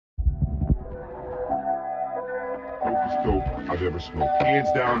Dopest dope I've ever smoked. Hands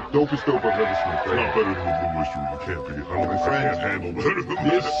down, dopest dope I've ever smoked. It's not better than the Blue Oyster. You can't be. I can't handle better than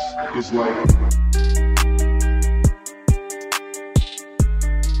This is like...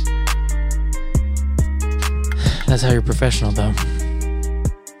 That's how you're professional, though.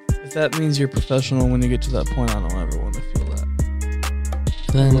 If that means you're professional when you get to that point, I don't ever want to feel that.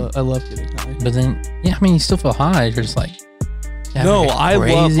 Then, I love getting high. but then, yeah, I mean, you still feel high. You're just like, yeah, No, like I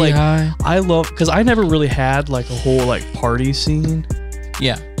love crazy like high. I love because I never really had like a whole like party scene,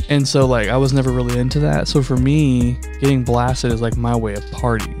 Yeah, and so like I was never really into that. So for me, getting blasted is like my way of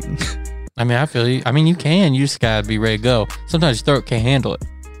partying. I mean, I feel you. I mean, you can. You just gotta be ready to go. Sometimes your throat can't handle it.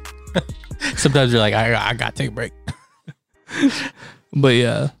 Sometimes you're like, I gotta take a break. But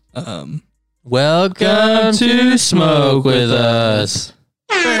yeah, Welcome to Smoke With Us.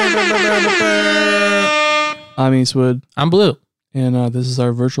 I'm Eastwood, I'm Blue. and this is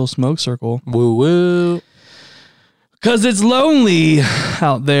our virtual smoke circle. Woo woo. Cause it's lonely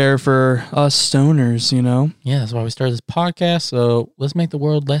out there for us stoners, you know. Yeah, that's why we started this podcast. So let's make the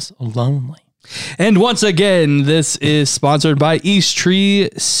world less lonely. And once again, this is sponsored by East Tree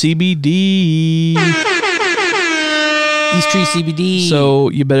CBD. East Tree CBD. So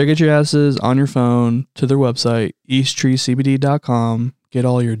you better get your asses on your phone to their website, easttreecbd.com. Get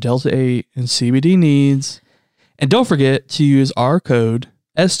all your Delta 8 and CBD needs. And don't forget to use our code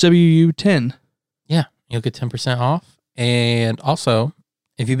SWU10. yeah, you'll get 10% off. And also,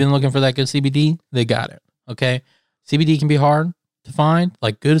 if you've been looking for that good CBD, they got it. Okay. CBD can be hard to find,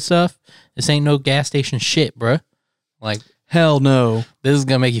 like good stuff. This ain't no gas station shit, bruh. Like, Hell no. this is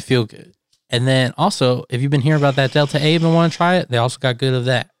going to make you feel good. And then also, if you've been hearing about that Delta 8 and want to try it, they also got good of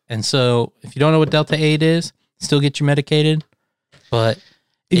that. And so, if you don't know what Delta 8 is, still get you medicated. But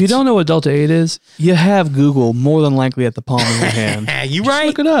If you don't know what Delta 8 is, you have Google more than likely at the palm of your hand. you Just right.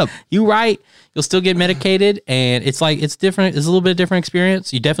 look it up. You right. You'll still get medicated, and it's like it's different. It's a little bit different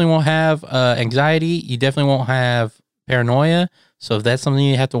experience. You definitely won't have anxiety. You definitely won't have paranoia. So if that's something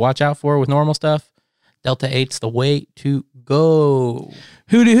you have to watch out for with normal stuff, Delta 8's the way to go.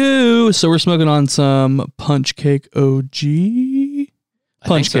 Hooty hoo. So we're smoking on some Punch Cake OG.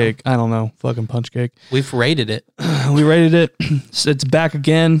 Punch so. Cake. I don't know. Fucking Punch Cake. We've rated it. We rated it. It's back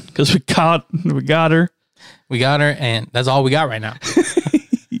again because we got her. We got her, and that's all we got right now.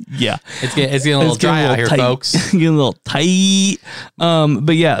 Yeah. It's getting a little dry out here, tight. folks. Getting a little tight.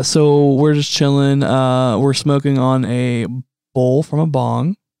 But yeah, so we're just chilling. We're smoking on a bowl from a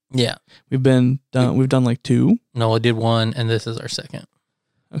bong. Yeah. We've done like 2. No, I did 1, and this is our second.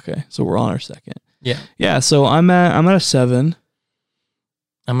 Okay, so we're on our second. Yeah. Yeah, so I'm at a 7.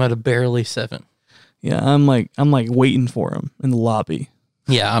 I'm at a barely 7. Yeah, I'm like waiting for him in the lobby.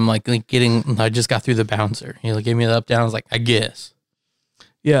 Yeah, I'm like getting. I just got through the bouncer. He gave me the up down. I was like, I guess.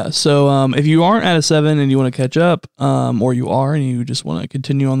 Yeah, so if you aren't at a 7 and you want to catch up, or you are and you just want to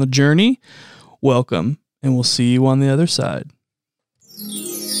continue on the journey, welcome, and we'll see you on the other side.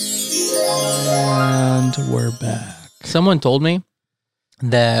 And we're back. Someone told me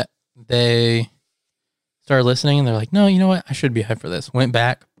that they started listening and they're like, no, you know what? I should be high for this. Went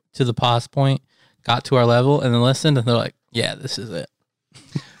back to the pause point, got to our level, and then listened, and they're like, yeah, this is it.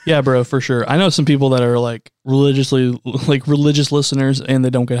 Yeah, bro, for sure. I know some people that are like religious listeners and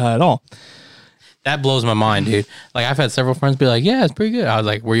they don't get high at all. That blows my mind, dude. Like, I've had several friends be like, yeah, it's pretty good. I was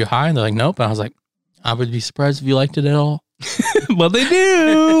like, were you high? And they're like, nope. And I was like, I would be surprised if you liked it at all. But they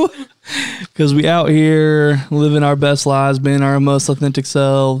do. Because we out here living our best lives, being our most authentic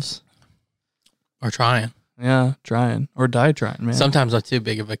selves. Or trying. Yeah, trying. Or die trying, man. Sometimes I'm too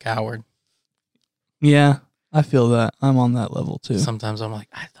big of a coward. Yeah, I feel that. I'm on that level too. Sometimes I'm like,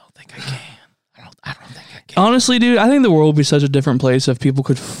 I don't think I can. I don't think I can. Honestly, dude, I think the world would be such a different place if people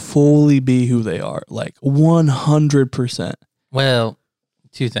could fully be who they are. Like 100%. Well,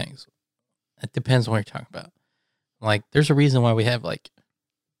 2 things. It depends on what you're talking about. Like, there's a reason why we have, like,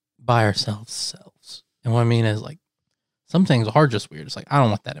 by ourselves selves. And what I mean is, like, some things are just weird. It's like, I don't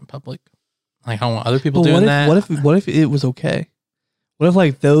want that in public. Like, I don't want other people doing that. What if it was okay? What if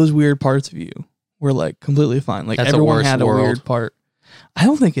like those weird parts of you were like completely fine? Like That's everyone a worse had a world. weird part. I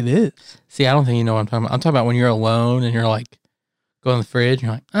don't think it is. See, I don't think you know what I'm talking about. I'm talking about when you're alone and you're like, go in the fridge. And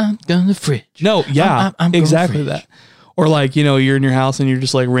you're like, I'm going to the fridge. No, yeah, I'm going exactly to the fridge. that. Or like, you know, you're in your house and you're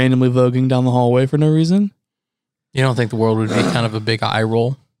just like randomly voguing down the hallway for no reason. You don't think the world would be kind of a big eye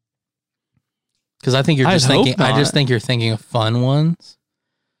roll? Because I think you're just I'd hope thinking. I just not. think you're thinking of fun ones,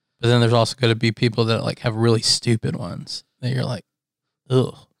 but then there's also going to be people that like have really stupid ones that you're like,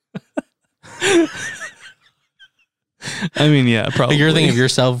 ugh. I mean, yeah, probably. Like you're thinking of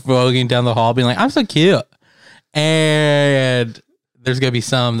yourself voguing down the hall, being like, "I'm so cute," and there's gonna be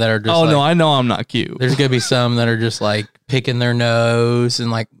some that are just. Oh like, no, I know I'm not cute. There's gonna be some that are just like picking their nose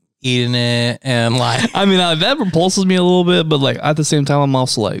and like eating it and like. I mean, that repulses me a little bit, but like at the same time, I'm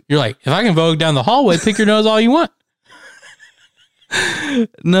also like, You're like, if I can vogue down the hallway, pick your nose all you want.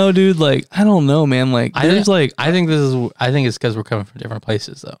 no, dude. Like, I don't know, man. Like, I there's like, think it's because we're coming from different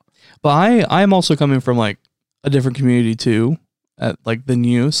places though. but I'm also coming from like a different community too, than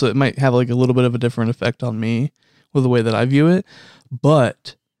you, so it might have like a little bit of a different effect on me with the way that I view it.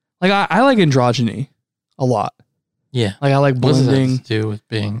 But like, I like androgyny a lot. Yeah. Like, I like What does that blending. have to do with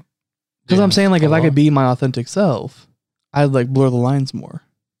being? Because I'm saying, like, if I alone? could be my authentic self, I'd like blur the lines more.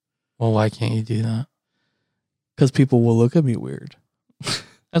 Well, why can't you do that? Because people will look at me weird.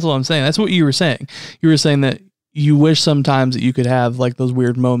 That's what I'm saying. That's what you were saying. You were saying that you wish sometimes that you could have like those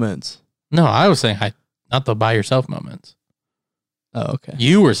weird moments. No, I was saying not the by yourself moments. Oh, okay.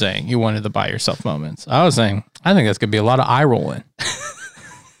 You were saying you wanted the by yourself moments. I was saying I think that's gonna be a lot of eye rolling.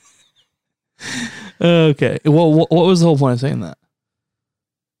 Okay. Well, what was the whole point of saying that?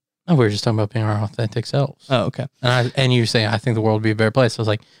 Oh, we were just talking about being our authentic selves. Oh, okay. And you were saying I think the world would be a better place. I was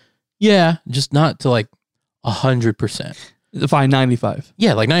like, yeah, just not to like 100%. Fine, 95.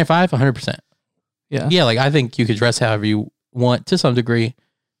 Yeah, like 95, 100%. Yeah. Yeah, like I think you could dress however you want to some degree,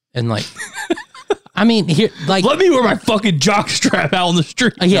 and like, I mean, here, like, Let me wear my fucking jockstrap out on the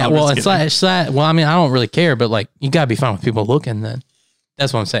street. yeah, No, I'm well, just it's kidding. like, well, I mean, I don't really care, but like, you gotta be fine with people looking. Then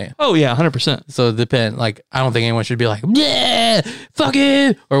that's what I'm saying. Oh yeah, 100%. So it depends. Like, I don't think anyone should be like, yeah, fuck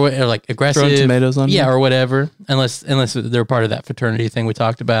it, or like aggressive, Throwing tomatoes on yeah, you? or whatever. Unless they're part of that fraternity thing we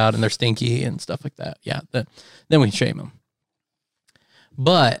talked about, and they're stinky and stuff like that. Yeah, then we shame them.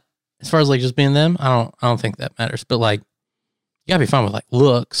 But as far as like just being them, I don't think that matters. But like, you gotta be fine with like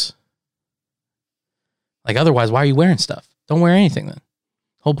looks. Like otherwise, why are you wearing stuff? Don't wear anything then.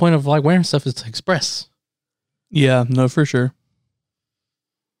 Whole point of like wearing stuff is to express. Yeah, no, for sure.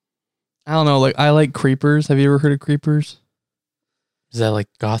 I don't know. Like, I like creepers. Have you ever heard of creepers? Is that like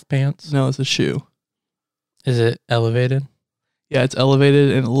goth pants? No, it's a shoe. Is it elevated? Yeah, it's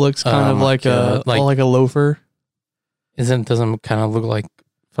elevated and it looks kind Oh of my like God. like a loafer. Doesn't kind of look like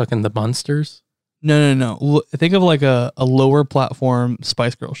fucking the Munsters? No. Think of like a lower platform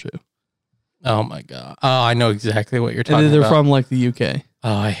Spice Girl shoe. Oh my god! Oh, I know exactly what you're talking And they're about. from like the UK.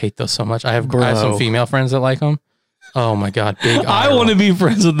 Oh, I hate those so much. I have Bro. some female friends that like them. Oh my god, big. I want to be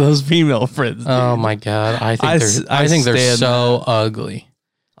friends with those female friends. Oh dude. my god, I think I they're stand so ugly.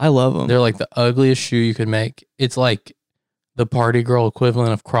 I love them. They're like the ugliest shoe you could make. It's like the party girl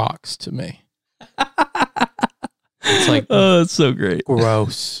equivalent of Crocs to me. It's like Oh, it's so great.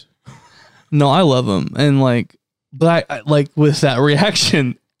 gross. No, I love them, and like, but I like with that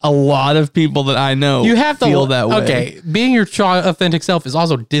reaction, a lot of people that I know You have to feel that way. Okay, being your authentic self is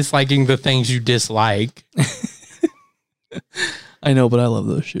also disliking the things you dislike. I know, but I love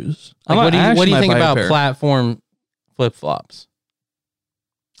those shoes. Like, I what do you actually might think buy a about pair. platform flip flops?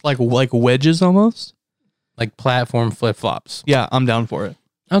 like wedges almost? Like platform flip flops. Yeah, I'm down for it.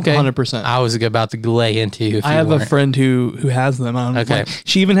 Okay, 100%. I was about to lay into you. If I you have a weren't. friend who has them. Okay. Like,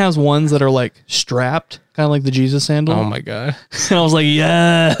 she even has ones that are like strapped, kind of like the Jesus sandal. Oh my god. And I was like,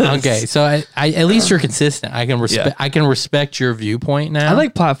 yes. Okay, so I at least you're consistent. I can respect. Yeah. I can respect your viewpoint now. I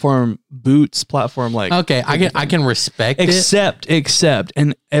like platform boots, platform like. Okay, I can respect it. Except,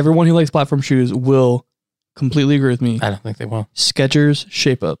 and everyone who likes platform shoes will completely agree with me. I don't think they will. Skechers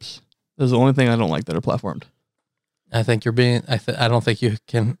shape ups. That's the only thing I don't like that are platformed. I think you're being. I don't think you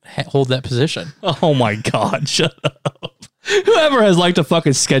can hold that position. Oh my god! Shut up. Whoever has liked a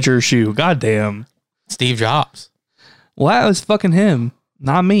fucking Skechers shoe, goddamn. Steve Jobs. Well, that was fucking him,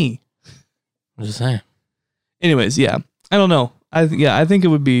 not me. I'm just saying. Anyways, yeah, I don't know. I think it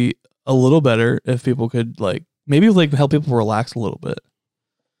would be a little better if people could like maybe like help people relax a little bit.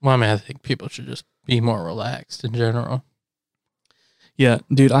 Well, I mean, I think people should just be more relaxed in general. Yeah,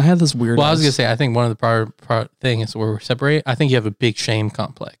 dude, I had this weird. Well, I was gonna say, I think one of the part thing is where we're separate. I think you have a big shame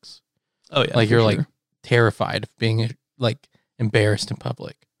complex. Oh yeah, Like for you're sure. like terrified of being like embarrassed in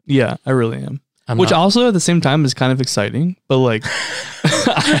public. Yeah, I really am. I'm Which not- also at the same time is kind of exciting, but like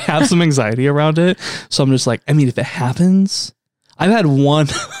I have some anxiety around it. So I'm just like, I mean, if it happens, I've had one,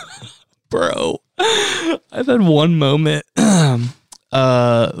 bro, I've had one moment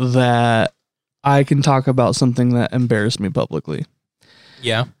that I can talk about something that embarrassed me publicly.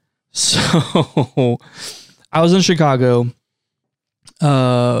 yeah. So I was in Chicago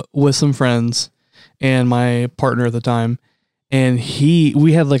with some friends and my partner at the time, and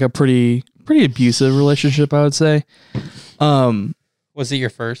we had like a pretty abusive relationship, I would say. Was it your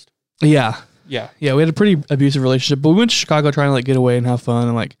first? Yeah, Yeah. we had a pretty abusive relationship, but we went to Chicago trying to like get away and have fun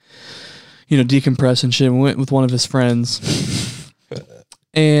and like, decompress and shit. We went with one of his friends.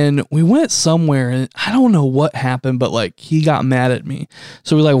 And we went somewhere and I don't know what happened, but like he got mad at me.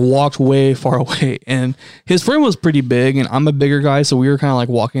 So we like walked way far away and his friend was pretty big and I'm a bigger guy. So we were kind of like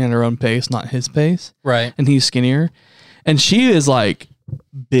walking at our own pace, not his pace. Right. And he's skinnier and she is like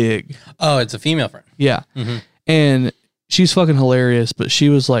big. Oh, it's a female friend. Yeah. Mm-hmm. And she's fucking hilarious, but she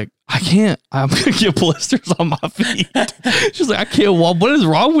was like, I'm going to get blisters on my feet. She's like, I can't walk. What is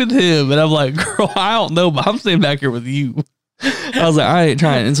wrong with him? And I'm like, girl, I don't know, but I'm staying back here with you. I was like, I ain't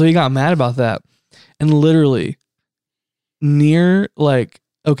trying. And so he got mad about that. And literally near like,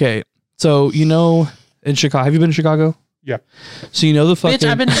 okay, so you know in Chicago, have you been to Chicago? Yeah. So you know the fucking... Bitch,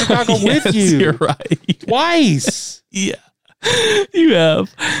 I've been to Chicago with Yes, you. You're right. Twice. Yeah. You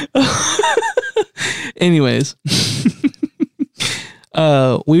have. Anyways.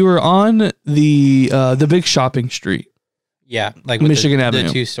 We were on the big shopping street. Yeah, like with Michigan the Avenue.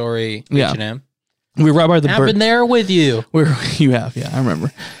 2-story Yeah. H&M. We were right by the I've been there with you. You have, yeah, I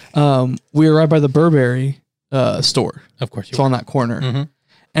remember. We were right by the Burberry store. Of course you It's on that corner. Mhm.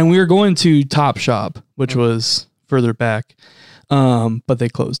 And we were going to Top Shop, which was further back. But they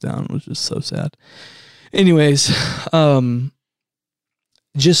closed down, which is so sad. Anyways,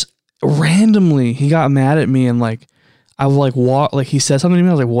 just randomly he got mad at me and like I was like like he said something to me.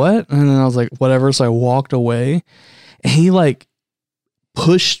 I was like, what? And then I was like, whatever. So I walked away and he like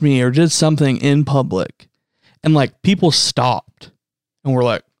pushed me or did something in public and like people stopped and were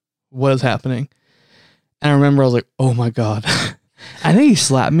like, what is happening? And I remember I was like, oh my God. I think he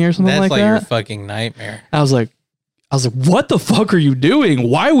slapped me or something That's like like that. your fucking nightmare. I was like, what the fuck are you doing?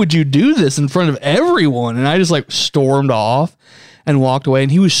 Why would you do this in front of everyone? And I just like stormed off and walked away.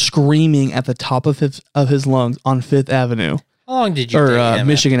 And he was screaming at the top of his lungs on Fifth Avenue How long did you or date him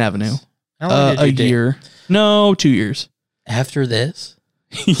Michigan after Avenue. this? How long did A you date year. No, 2 years. after this?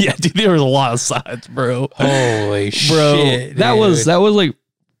 Yeah, dude, there was a lot of sides, bro. Holy Bro, shit! that was dude. like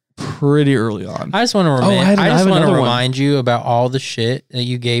pretty early on. I just want to I have another one. remind you about all the shit that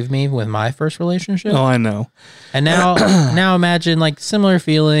you gave me with my first relationship. Oh, I know. And now imagine like similar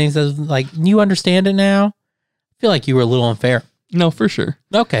feelings as like you understand it now. I feel like you were a little unfair. No, for sure.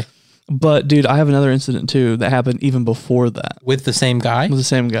 Okay. But dude, I have another incident too that happened even before that. With the same guy? It was the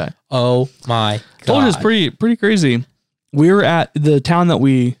same guy. Oh my God. Told you it's pretty crazy. We were at the town that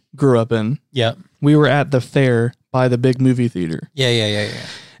we grew up in. Yep. We were at the fair by the big movie theater. Yeah.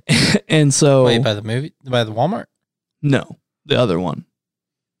 And so Wait, by the Walmart? no, the other one.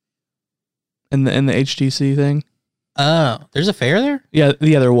 In the HTC thing. Oh, there's a fair there? Yeah,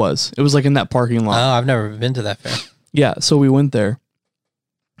 there was. It was like in that parking lot. Oh, I've never been to that fair. Yeah, so we went there.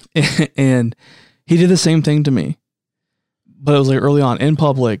 And he did the same thing to me. But it was like early on in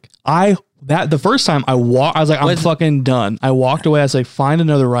public. The first time I was like, I'm fucking done. I walked away. I was like, find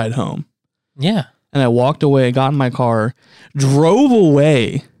another ride home. Yeah. And I walked away, got in my car, drove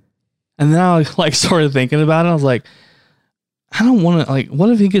away. And then I like started thinking about it. I was like, I don't want to, like, what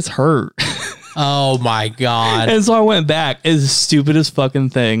if he gets hurt? Oh my God. And so I went back. It's the stupidest fucking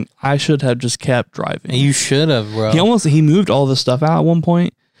thing. I should have just kept driving. You should have, bro. He moved all the stuff out at one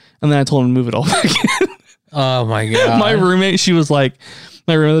point, and then I told him to move it all back in. Oh my God. My roommate, she was like,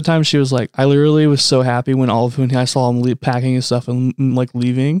 I remember the time she was like, I literally was so happy when I saw him packing his stuff and like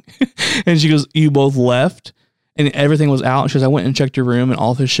leaving. And she goes, you both left and everything was out. And she goes, I went and checked your room and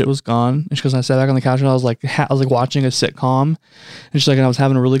all of his shit was gone. And she goes, I sat back on the couch and I was like watching a sitcom. And she's like, and I was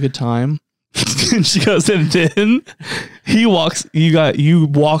having a really good time. And she goes, and then you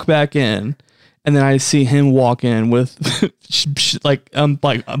walk back in. And then I see him walk in with I'm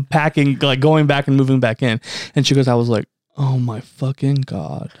packing, like going back and moving back in. And she goes, I was like, oh my fucking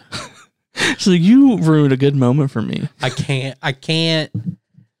God. She's like, you ruined a good moment for me. I can't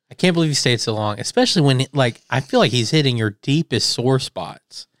believe you stayed so long, especially when I feel like he's hitting your deepest sore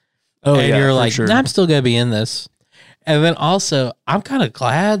spots. Oh, and yeah, you're for like, sure. nah, I'm still gonna be in this. And then also, I'm kind of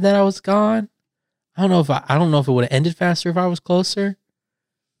glad that I was gone. I don't know if it would have ended faster if I was closer.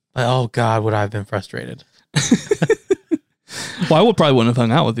 But oh God, would I have been frustrated? Well, I probably wouldn't have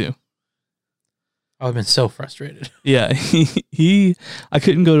hung out with you. I would have been so frustrated. Yeah, I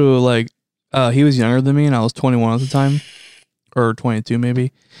couldn't go to he was younger than me and I was 21 at the time, or 22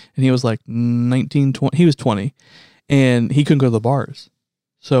 maybe, and he was like 19, 20. He was 20, and he couldn't go to the bars.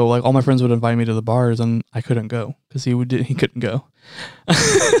 So like all my friends would invite me to the bars and I couldn't go because he couldn't go.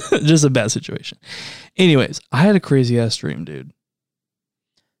 Just a bad situation. Anyways, I had a crazy ass dream, dude.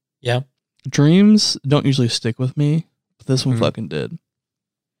 Yeah. Dreams don't usually stick with me, but this one fucking did.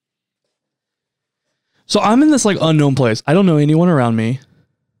 So I'm in this like unknown place. I don't know anyone around me.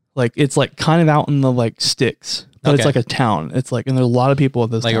 Like it's like kind of out in the like sticks, but it's Okay. like a town. It's like, and there's a lot of people at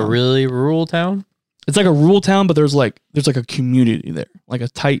this Like town. a really rural town? It's like a rural town, but there's like a community there, like a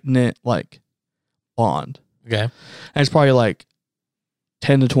tight knit like bond. Okay. And it's probably like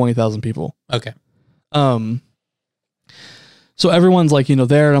 10 to 20,000 people. Okay. So everyone's like,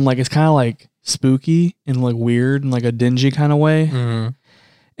 there, and I'm like, it's kind of like spooky and like weird and like a dingy kind of way. Mm-hmm.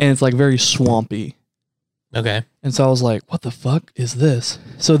 And it's like very swampy. Okay. And so I was like, what the fuck is this?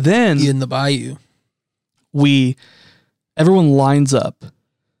 So then In the bayou. everyone lines up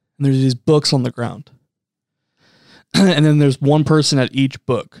and there's these books on the ground. And then there's one person at each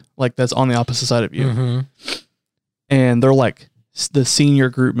book, like that's on the opposite side of you. Mm-hmm. And they're like the senior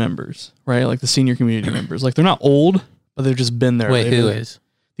group members, right? Like the senior community members. Like they're not old, but they've just been there. Wait, who is?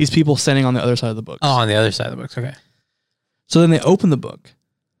 These people standing on the other side of the books. Oh, on the other side of the books. Okay. So then they open the book.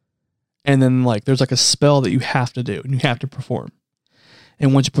 And then like there's like a spell that you have to do and you have to perform.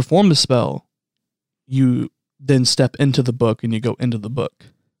 And once you perform the spell, you then step into the book and you go into the book.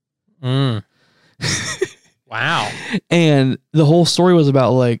 Mm. Wow. And the whole story was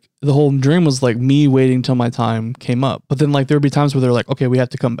about like the whole dream was like me waiting till my time came up. But then like there would be times where they're like, okay, we have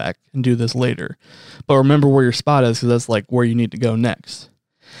to come back and do this later. But remember where your spot is because that's like where you need to go next.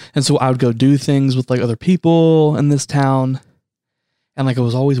 And so I would go do things with like other people in this town. And like it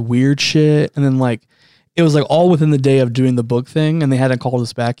was always weird shit. And then like it was like all within the day of doing the book thing and they hadn't called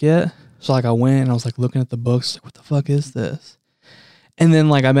us back yet. So like I went and I was like looking at the books, like, what the fuck is this? And then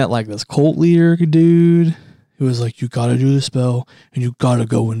like I met like this cult leader dude who was like, you gotta do the spell and you gotta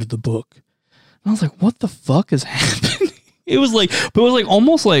go into the book. And I was like, what the fuck is happening? It was like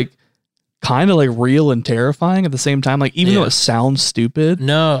almost like kind of like real and terrifying at the same time. Like even though it sounds stupid.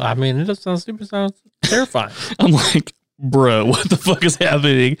 No, I mean, it doesn't sound stupid. It sounds terrifying. I'm like, bro, what the fuck is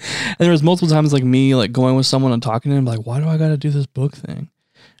happening? And there was multiple times like me like going with someone and talking to them like, why do I gotta do this book thing?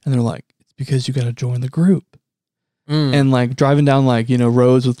 And they're like, it's because you gotta join the group. And like driving down like,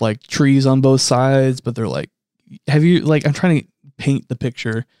 roads with like trees on both sides, but they're like, have you like, I'm trying to paint the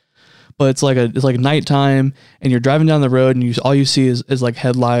picture, but it's like nighttime and you're driving down the road and all you see is like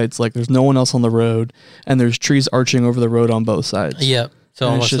headlights. Like there's no one else on the road and there's trees arching over the road on both sides. Yep. So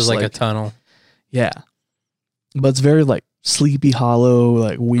And it's almost just just like a tunnel. Yeah. But it's very like Sleepy Hollow,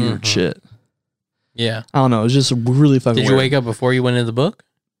 like weird shit. Yeah. I don't know. It was just really fucking Did you weird. wake up before you went into the book?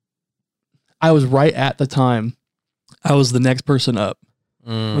 I was right at the time. I was the next person up.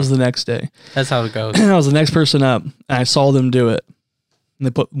 It was the next day. That's how it goes. And I was the next person up and I saw them do it. And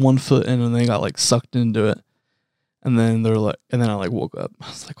they put one foot in and they got like sucked into it. And then they're like, and then I like woke up. I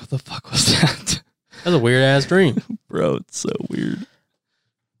was like, what the fuck was that? That's a weird ass dream. Bro, it's so weird.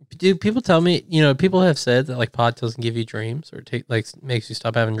 Dude, people tell me, people have said that like pot doesn't give you dreams or makes you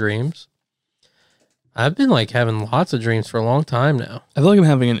stop having dreams. I've been like having lots of dreams for a long time now. I feel like I'm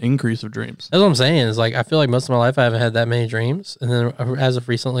having an increase of dreams. That's what I'm saying. Is like I feel like most of my life I haven't had that many dreams, and then as of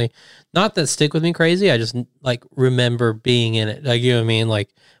recently, not that stick with me crazy. I just like remember being in it. Like you know what I mean?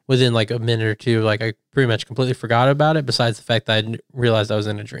 Like within like a minute or two, like I pretty much completely forgot about it. Besides the fact that I realized I was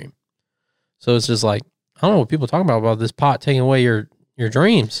in a dream. So it's just like I don't know what people talk about this pot taking away your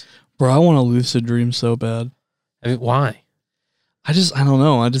dreams. Bro, I want a lucid dream so bad. I mean, why? I don't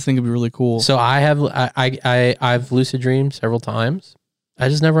know. I just think it'd be really cool. So I've lucid dreamed several times. I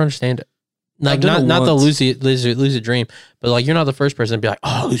just never understand it. Like not the lucid dream, but like you're not the first person to be like,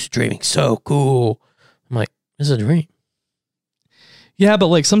 oh, lucid dreaming, so cool. I'm like, this is a dream. Yeah, but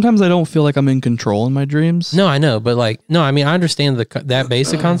like sometimes I don't feel like I'm in control in my dreams. No, I know, but like no, I mean I understand that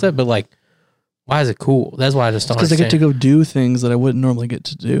basic concept, but like, why is it cool? That's why I just don't. Because I get to go do things that I wouldn't normally get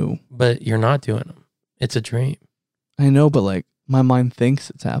to do. But you're not doing them. It's a dream. I know, but like my mind thinks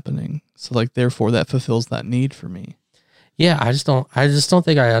it's happening, so like therefore that fulfills that need for me. Yeah, I just don't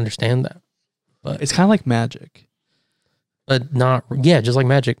think I understand that. But It's kind of like magic. but not just like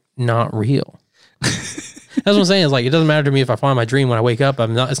magic, not real. That's what I'm saying. Is like it doesn't matter to me if I find my dream when I wake up.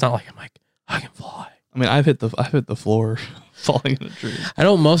 It's not like I'm like I can fly. I mean, I've hit the floor falling in a tree. I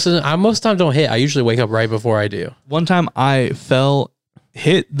don't most times don't hit. I usually wake up right before I do. One time I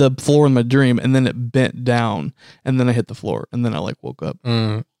hit the floor in my dream, and then it bent down, and then I hit the floor, and then I like woke up.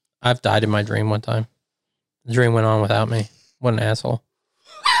 I've died in my dream one time. The dream went on without me. What an asshole.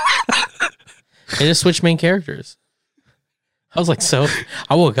 They just switched main characters. I was like,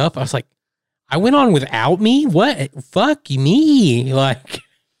 I woke up. I was like, I went on without me? What? Fuck me. Like,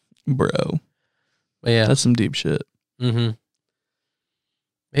 Bro. But yeah. That's some deep shit. Maybe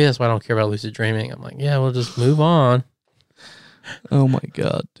that's why I don't care about lucid dreaming. I'm like, yeah, we'll just move on. Oh my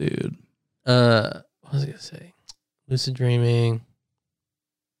God, dude. What was I going to say? Lucid dreaming.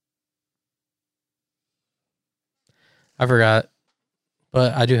 I forgot.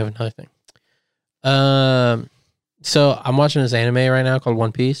 But I do have another thing. So I'm watching this anime right now called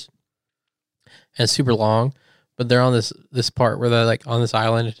One Piece. and it's super long. But they're on this part where they're like on this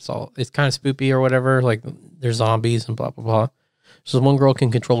island. It's kind of spoopy or whatever. Like there's zombies and blah blah blah. So one girl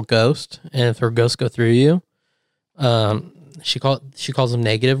can control ghost, and if her ghosts go through you, she calls them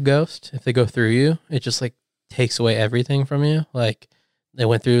negative ghost. If they go through you, it just like takes away everything from you. Like they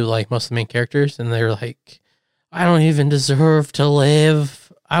went through like most of the main characters, and they're like, I don't even deserve to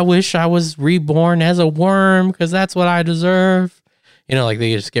live. I wish I was reborn as a worm because that's what I deserve. You know, like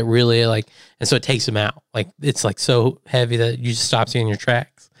they just get really like, and so it takes them out. Like it's like so heavy that you just stop seeing your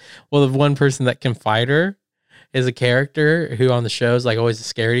tracks. Well, the one person that can fight her is a character who on the show is like always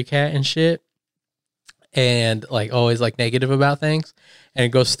a scaredy cat and shit. And like always like negative about things. And it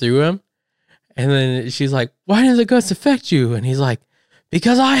goes through him. And then she's like, why does the ghost affect you? And he's like,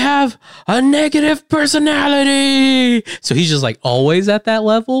 because I have a negative personality. So he's just like always at that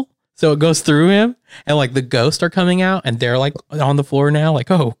level. So it goes through him, and like the ghosts are coming out, and they're like on the floor now,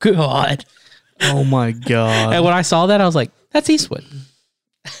 like, oh God. Oh my God. And when I saw that, I was like, that's Eastwood.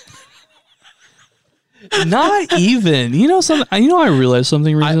 Not even. I realized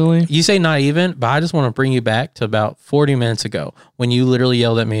something recently. You say not even, but I just want to bring you back to about 40 minutes ago when you literally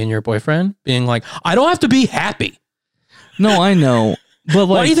yelled at me and your boyfriend being like, I don't have to be happy. No, I know. But like,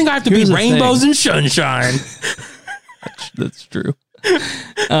 why do you think I have to be rainbows and sunshine? That's true.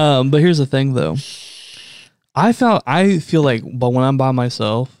 But here's the thing though. I feel like, but when I'm by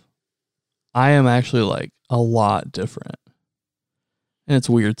myself, I am actually like a lot different. And it's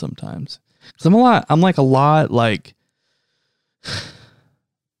weird sometimes. Cause I'm a lot like,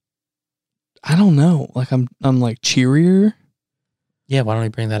 I don't know. Like I'm like cheerier. Yeah, why don't you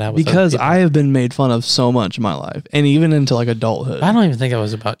bring that out? With because I have been made fun of so much in my life, and even into like adulthood. I don't even think it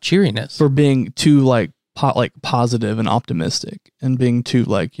was about cheeriness. For being too like positive and optimistic, and being too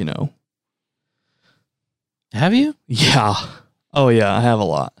like, you know. Have you? Yeah. Oh yeah, I have a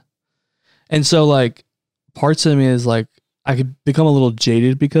lot. And so like parts of me is like I could become a little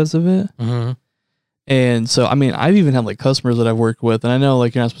jaded because of it. Mm-hmm. And so I mean, I've even had like customers that I've worked with, and I know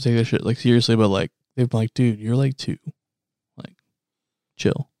like you're not supposed to take this shit like seriously, but like they've been like, dude, you're like too like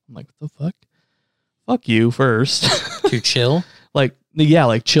chill. I'm like, what the fuck? Fuck you first. Too chill? Like, yeah,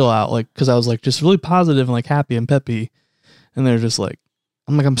 like chill out. Like, cause I was like just really positive and like happy and peppy. And they're just like,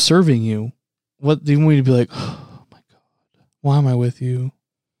 I'm like, I'm serving you. What do you want me to be like, oh my God, why am I with you?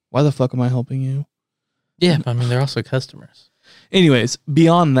 Why the fuck am I helping you? Yeah, but I mean, they're also customers. Anyways,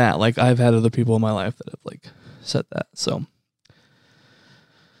 beyond that, like I've had other people in my life that have like said that. So,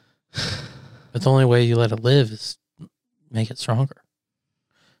 but the only way you let it live is make it stronger.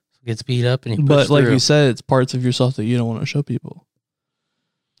 So it gets beat up and you push but like through. you said, it's parts of yourself that you don't want to show people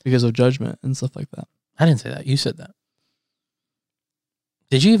because of judgment and stuff like that. I didn't say that. You said that.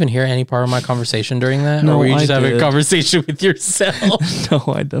 Did you even hear any part of my conversation during that? No, or were you just I having did. a conversation with yourself? No,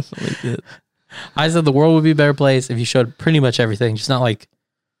 I definitely did. I said the world would be a better place if you showed pretty much everything, just not like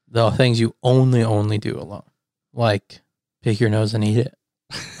the things you only do alone. Like pick your nose and eat it.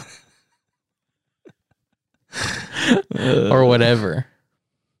 Or whatever.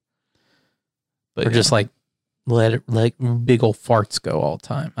 But Or just like let it, like big old farts go all the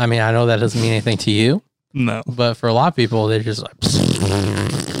time. I mean, I know that doesn't mean anything to you, no. but for a lot of people, they're just like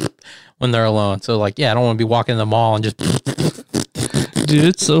when they're alone. So like, yeah, I don't want to be walking in the mall and just. Dude,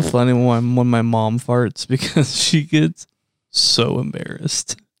 it's so funny when my mom farts because she gets so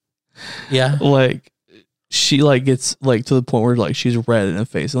embarrassed. Yeah. Like she like gets like to the point where like she's red in the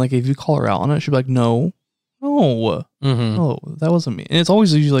face, and like if you call her out on it, she'll be like, no, Mm-hmm. no, that wasn't me. And it's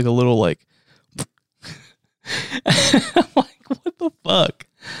always usually like a little like I'm like, what the fuck?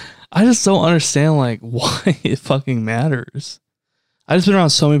 I just don't understand like why it fucking matters. I just been around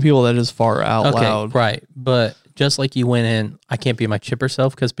so many people that just fart out loud. Right. But just like you went in, I can't be my chipper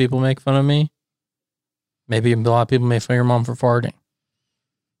self because people make fun of me. Maybe a lot of people make fun of your mom for farting.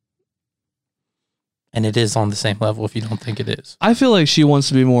 And it is on the same level if you don't think it is. I feel like she wants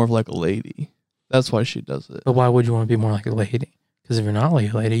to be more of like a lady. That's why she does it. But why would you want to be more like a lady? Because if you're not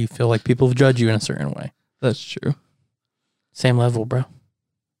like a lady, you feel like people judge you in a certain way. That's true. Same level, bro.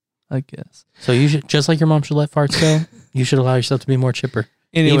 I guess. So you should, just like your mom should let farts go, you should allow yourself to be more chipper.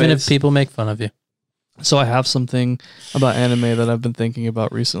 Anyways, even if people make fun of you. So I have something about anime that I've been thinking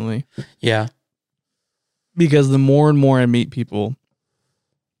about recently. Yeah. Because the more and more I meet people,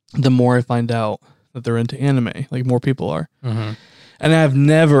 the more I find out that they're into anime. Like more people are. Mm-hmm. And I've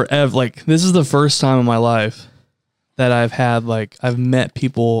never ever like this is the first time in my life that I've had like I've met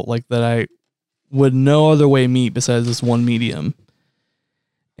people like that I would no other way meet besides this one medium.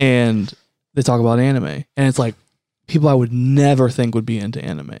 And they talk about anime. And it's like people I would never think would be into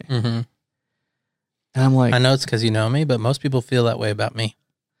anime. Mm-hmm. And I'm like, I know it's because you know me, but most people feel that way about me.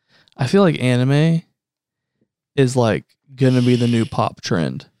 I feel like anime is like gonna be the new pop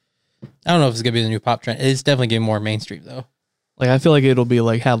trend. I don't know if it's gonna be the new pop trend. It's definitely getting more mainstream though. Like I feel like it'll be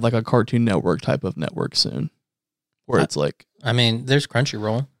like have like a Cartoon Network type of network soon, where it's like I mean, there's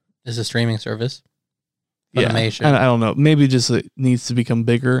Crunchyroll. It's a streaming service. yeah. Funimation. I don't know. Maybe just it needs to become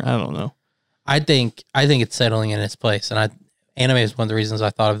bigger. I don't know. I think it's settling in its place, and anime is one of the reasons I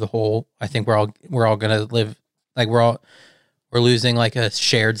thought of the whole. I think we're all gonna live like we're losing like a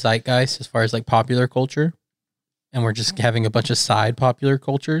shared zeitgeist as far as like popular culture, and we're just having a bunch of side popular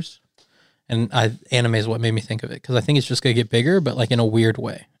cultures. And anime is what made me think of it because I think it's just gonna get bigger, but like in a weird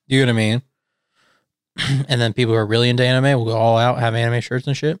way. Do you know what I mean? And then people who are really into anime will go all out, have anime shirts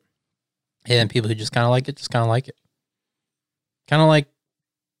and shit. And then people who just kind of like it, kind of like it. Kind of like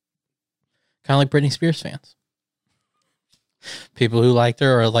Britney Spears fans. People who liked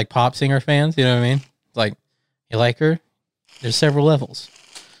her or like pop singer fans, you know what I mean? Like, you like her? There's several levels.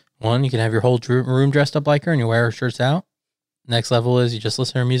 One, you can have your whole room dressed up like her and you wear her shirts out. Next level is you just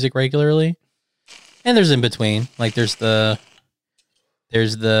listen to her music regularly. And there's in between. Like, there's the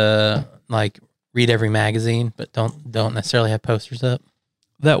like, read every magazine, but don't necessarily have posters up.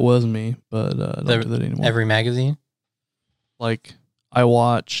 That was me, but don't do that anymore. Every magazine? Like, I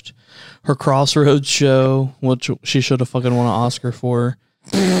watched her Crossroads show, which she should have fucking won an Oscar for.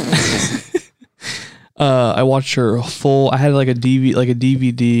 I watched her full. I had like a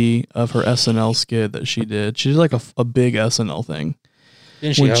DVD of her SNL skit that she did. She did like a big SNL thing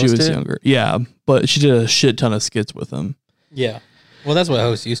Didn't she when she host was it? younger. Yeah, but she did a shit ton of skits with him. Yeah. Well, that's what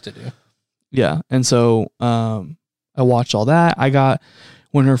hosts used to do. Yeah, and so I watched all that. I got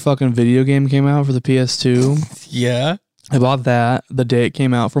when her fucking video game came out for the PS2. Yeah. I bought that the day it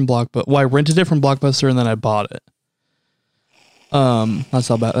came out from Blockbuster. Well, I rented it from Blockbuster and then I bought it. That's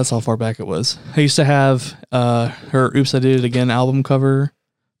how far back it was. I used to have her Oops I Did It Again album cover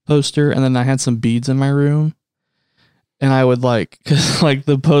poster, and then I had some beads in my room. And I would like, cause like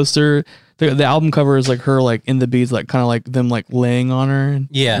the poster, the album cover is like her like in the beads, like kind of like them like laying on her, and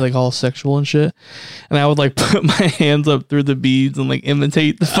Yeah. like all sexual and shit. And I would like put my hands up through the beads and like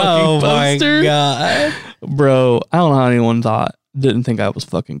imitate the fucking poster. My God. Bro, I don't know how anyone didn't think I was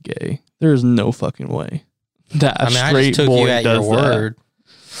fucking gay. There's no fucking way that a I straight just took boy you at your does that. word.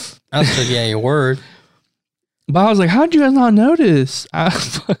 I just took you at your word. But I was like, how'd you guys not notice?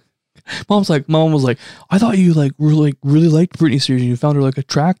 My mom was like, I thought you like really liked Britney Spears and you found her like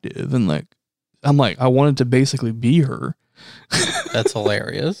attractive, and like I'm like, I wanted to basically be her. That's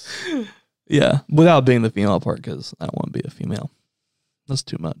hilarious. Yeah, without being the female part, because I don't want to be a female. That's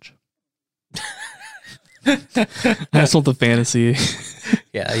too much. That's not the fantasy.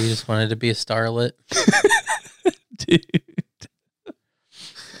 Yeah, you just wanted to be a starlet. Dude. I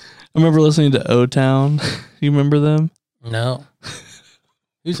remember listening to O-Town. You remember them? No.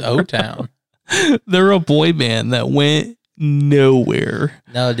 Who's O-Town? They're a boy band that went nowhere.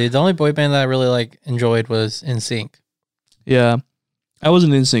 No, dude. The only boy band that I really like enjoyed was NSYNC. Yeah. I was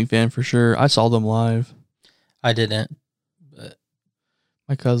an NSYNC fan for sure. I saw them live. I didn't. But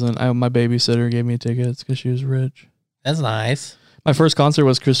My cousin, my babysitter gave me tickets because she was rich. that's nice. My first concert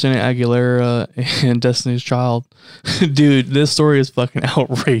was Christina Aguilera and Destiny's Child. Dude, this story is fucking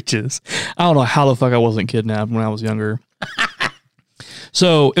outrageous. I don't know how the fuck I wasn't kidnapped when I was younger.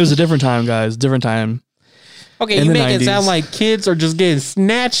 So it was a different time, guys. Different time. Okay, In you the make it 90s. sound like kids are just getting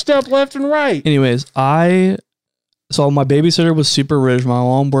snatched up left and right. Anyways, so my babysitter was super rich. My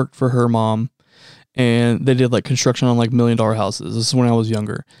mom worked for her mom, and they did like construction on like $1 million houses. This is when I was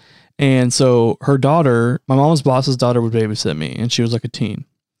younger. And so her daughter, my mom's boss's daughter, would babysit me, and she was like a teen.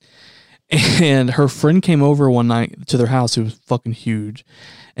 And her friend came over one night to their house. It was fucking huge.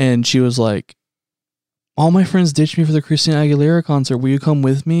 And she was like, all my friends ditched me for the Christina Aguilera concert. Will you come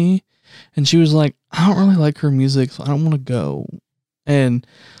with me? And she was like, I don't really like her music, so I don't want to go. And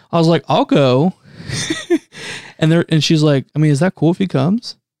I was like, I'll go. And she's like, I mean, is that cool if he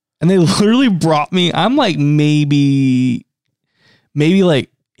comes? And they literally brought me, I'm like maybe like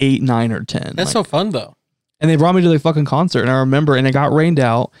 8, 9, or 10. That's so fun, though. And they brought me to the fucking concert, and I remember, and it got rained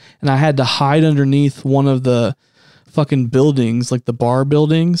out, and I had to hide underneath one of the fucking buildings, like the bar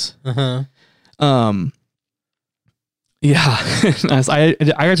buildings. Uh-huh. Yeah. I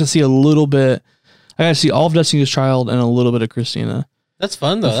got to see a little bit. I got to see all of Destiny's Child and a little bit of Christina. That's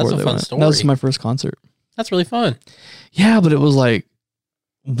fun, though. That's before a they fun went. story. That was my first concert. That's really fun. Yeah, but it was like,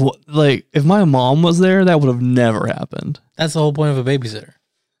 what? Like if my mom was there, that would have never happened. That's the whole point of a babysitter.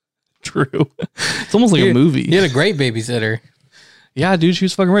 True. It's almost like a movie. You had a great babysitter. Yeah, dude, she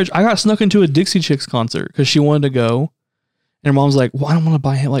was fucking rich. I got snuck into a Dixie Chicks concert because she wanted to go, And her mom's like, well, I don't want to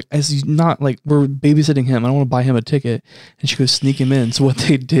buy him. Like, as he's not like, we're babysitting him. I don't want to buy him a ticket. And she goes, sneak him in. So what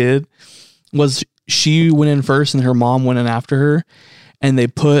they did was she went in first and her mom went in after her. And they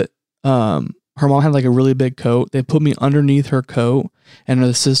put, her mom had like a really big coat. They put me underneath her coat and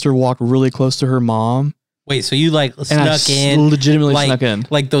her sister walked really close to her mom. Wait, so you like And I snuck in? legitimately like, snuck in.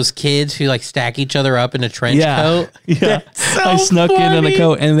 Like those kids who like stack each other up in a trench Yeah. coat? Yeah. So I snuck in on a funny.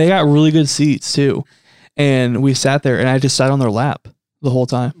 coat and they got really good seats too. And we sat there and I just sat on their lap the whole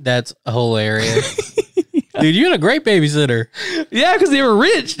time. That's hilarious. Dude, you had a great babysitter. Yeah, because they were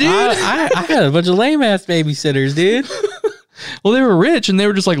rich, dude. I had a bunch of lame ass babysitters, dude. Well, they were rich and they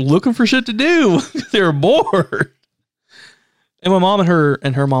were just like looking for shit to do. They were bored. And my mom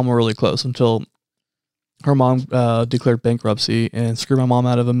and her mom were really close until her mom declared bankruptcy and screwed my mom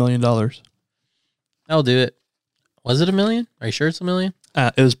out of $1 million. I'll do it. Was it $1 million? Are you sure it's $1 million?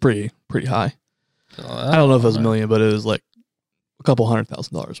 It was pretty high. I don't know if it was $1 million, but it was like a couple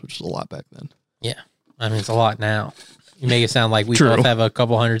 $100,000, which is a lot back then. Yeah. I mean, it's a lot now. You make it sound like we True. both have a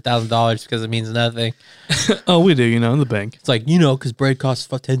couple $100,000 because it means nothing. Oh, we do, in the bank. It's like, because bread costs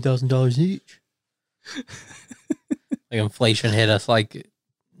 $10,000 each. Like inflation hit us like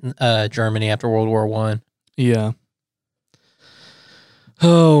Germany after World War One. Yeah.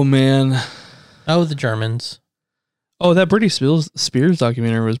 Oh man. Oh, the Germans. Oh, that Britney Spears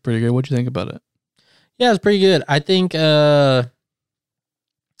documentary was pretty good. What'd you think about it? Yeah, it's pretty good. I think I'm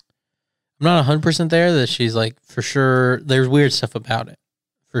not 100% there that she's like, for sure, there's weird stuff about it,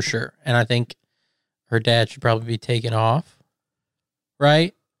 for sure. And I think her dad should probably be taken off,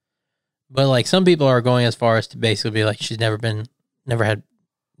 right? But like some people are going as far as to basically be like, she's never been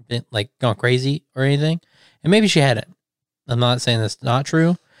like gone crazy or anything. And maybe she hadn't. I'm not saying that's not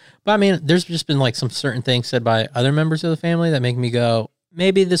true. But I mean, there's just been like some certain things said by other members of the family that make me go,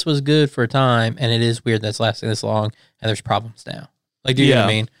 maybe this was good for a time, and it is weird that's lasting this long, and there's problems now. Like, do you know what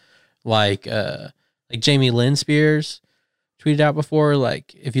I mean? Like Jamie Lynn Spears tweeted out before,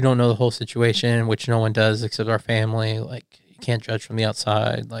 like, if you don't know the whole situation, which no one does except our family, like, you can't judge from the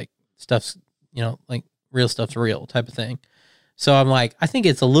outside. Like, stuff's, like, real stuff's real type of thing. So I'm like, I think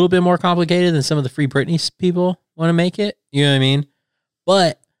it's a little bit more complicated than some of the Free Britney people want to make it. You know what I mean?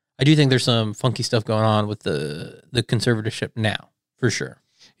 But I do think there's some funky stuff going on with the conservatorship now, for sure.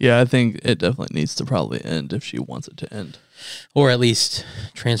 Yeah, I think it definitely needs to probably end if she wants it to end. Or at least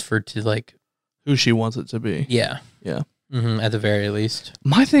transferred to like who she wants it to be. Yeah. Yeah. At the very least.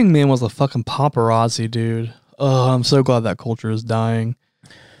 My thing, man, was the fucking paparazzi, dude. Oh, I'm so glad that culture is dying.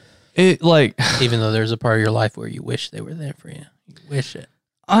 It like, even though there's a part of your life where you wish they were there for you. You wish it.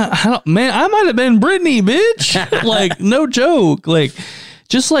 I don't, man, I might have been Britney, bitch. Like, no joke. Like,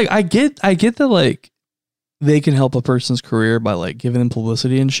 just like I get that like they can help a person's career by like giving them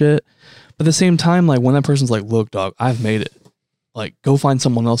publicity and shit. But at the same time, like when that person's like, look, dog, I've made it. Like, go find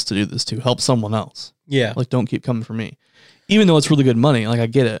someone else to do this to. Help someone else. Yeah. Like, don't keep coming for me. Even though it's really good money. Like, I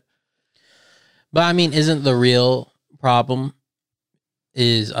get it. But I mean, isn't the real problem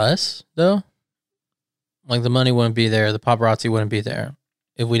is us, though? Like, the money wouldn't be there. The paparazzi wouldn't be there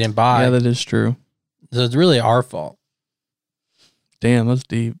if we didn't buy. Yeah, that is true. So it's really our fault. Damn, that's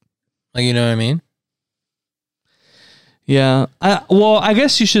deep. Like, you know what I mean? Yeah. I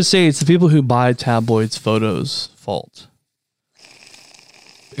guess you should say it's the people who buy tabloids' photos' fault.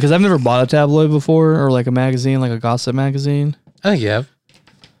 Because I've never bought a tabloid before, or like a magazine, like a gossip magazine. I think you have.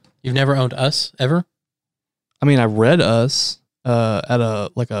 You've never owned Us, ever? I mean, I read Us at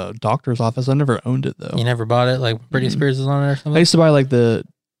a doctor's office. I never owned it though. You never bought it? Like Britney Spears is on it or I something? used to buy like the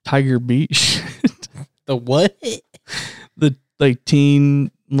Tiger Beach, The what? the like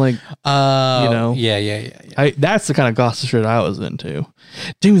teen like. know. Yeah. That's the kind of gossip shit I was into.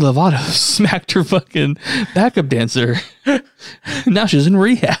 Demi Lovato smacked her fucking backup dancer. Now she's in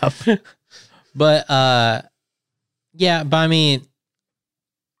rehab. But yeah, but I mean,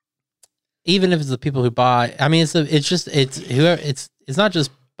 even if it's the people who buy, I mean, it's not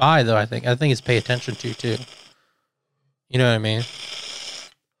just buy though. I think it's pay attention to too. You know what I mean?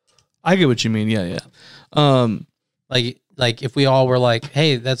 I get what you mean. Yeah. Like if we all were like,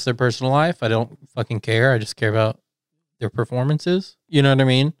 hey, that's their personal life. I don't fucking care. I just care about their performances. You know what I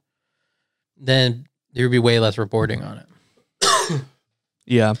mean? Then there would be way less reporting on it.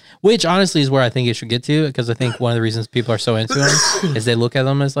 Yeah. Which honestly is where I think it should get to, because I think one of the reasons people are so into them is they look at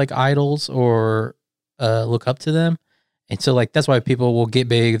them as like idols or look up to them. And so like that's why people will get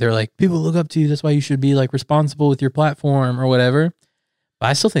big. They're like, people look up to you. That's why you should be like responsible with your platform or whatever. But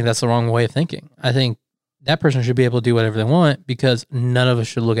I still think that's the wrong way of thinking. I think that person should be able to do whatever they want, because none of us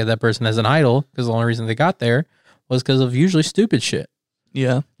should look at that person as an idol, because the only reason they got there was because of usually stupid shit.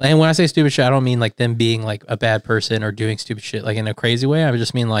 Yeah. And when I say stupid shit, I don't mean like them being like a bad person or doing stupid shit like in a crazy way. I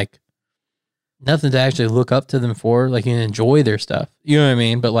just mean like nothing to actually look up to them for. Like you enjoy their stuff. You know what I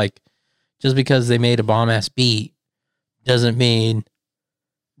mean? But like just because they made a bomb ass beat doesn't mean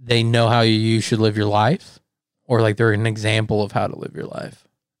they know how you should live your life or like they're an example of how to live your life.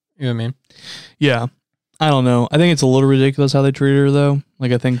 You know what I mean? Yeah. I don't know. I think it's a little ridiculous how they treat her though.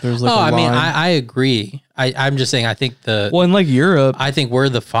 Like I think there's like a line. I agree. I'm just saying I think well, in like Europe, I think we're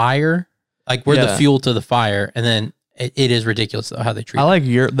the fire. Like we're the fuel to the fire. And then it is ridiculous though, how they treat I like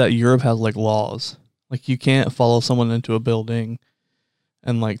that Europe has like laws. Like you can't follow someone into a building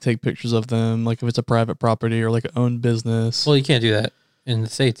and like take pictures of them. Like if it's a private property or like an owned business. Well, you can't do that in the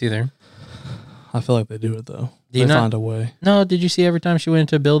States either. I feel like they do it though. They find a way. No, did you see every time she went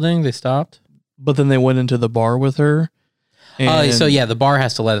into a building, they stopped? But then they went into the bar with her. So yeah, the bar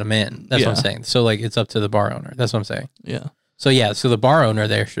has to let them in. That's what I'm Yeah. saying. So like it's up to the bar owner. That's what I'm saying. Yeah. So yeah, so the bar owner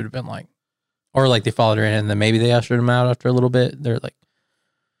there should have been like, or like they followed her in and then maybe they ushered him out after a little bit. They're like,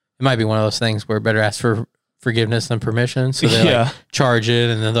 it might be one of those things where better ask for forgiveness than permission. So they like charge it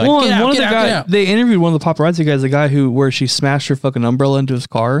and then they're like, get out, get out. They interviewed one of the paparazzi guys, the guy where she smashed her fucking umbrella into his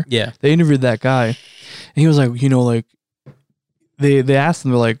car. Yeah. They interviewed that guy, and he was like, you know, like they asked him,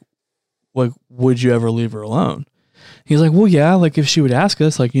 they're like, would you ever leave her alone? He's like, well, yeah, like if she would ask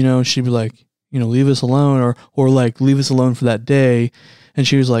us, like, you know, she'd be like, you know, leave us alone or like leave us alone for that day. And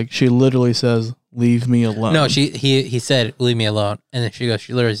she was like, she literally says, leave me alone. No, he said, leave me alone. And then she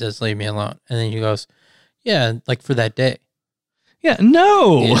literally says, leave me alone. And then he goes, yeah, like for that day. Yeah,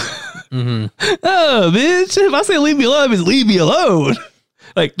 no. Yeah. Mm-hmm. Oh, bitch. If I say leave me alone, it's leave me alone.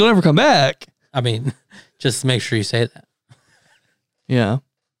 Like, don't ever come back. I mean, just make sure you say that. Yeah.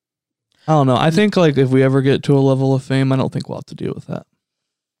 I don't know. I think like if we ever get to a level of fame, I don't think we'll have to deal with that.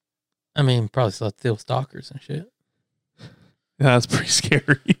 I mean, probably still have to deal with stalkers and shit. Yeah, that's pretty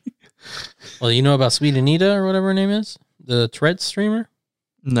scary. Well, you know about Sweet Anita or whatever her name is? The Tourette's streamer?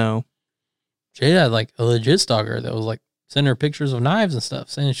 No. She had like a legit stalker that was like sending her pictures of knives and stuff,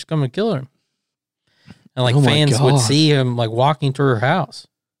 saying she's coming to kill her. And like fans would see him like walking through her house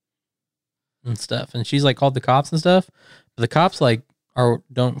and stuff. And she's like called the cops and stuff. But the cops like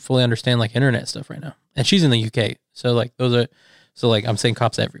don't fully understand like internet stuff right now. And she's in the UK. So like I'm saying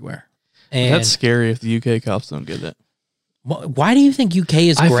cops everywhere. And That's scary if the UK cops don't get it. why do you think UK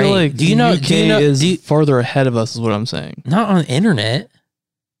is great? I feel like do you know UK is farther ahead of us is what I'm saying. Not on the internet.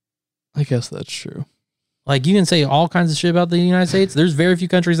 I guess that's true. Like you can say all kinds of shit about the United States. There's very few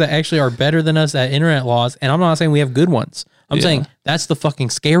countries that actually are better than us at internet laws. And I'm not saying we have good ones. I'm saying that's the fucking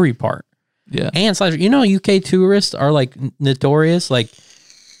scary part. Yeah. And slash, you know, UK tourists are like notorious. Like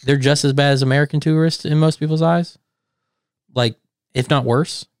they're just as bad as American tourists in most people's eyes. Like, if not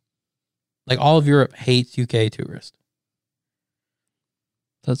worse. Like all of Europe hates UK tourists.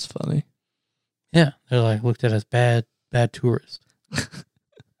 That's funny. Yeah. They're like looked at as bad tourists.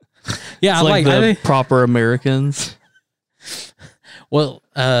 Yeah. It's like the proper Americans. Well,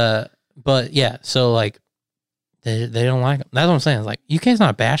 but yeah, so like they don't like them. That's what I'm saying. It's like UK's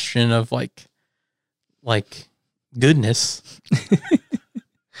not a bastion of like goodness.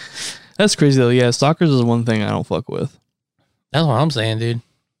 That's crazy though. Yeah, stalkers is one thing I don't fuck with. That's what I'm saying, dude.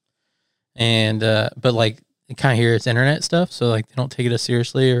 And but like kind of hear it's internet stuff, so like they don't take it as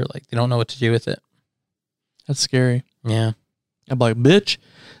seriously or like they don't know what to do with it. That's scary. Yeah. I'm like, bitch,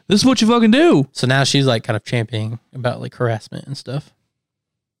 this is what you fucking do. So now she's like kind of championing about like harassment and stuff.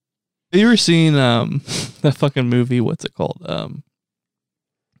 Have you ever seen that fucking movie? What's it called?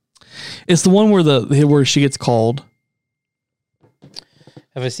 It's the one where she gets called.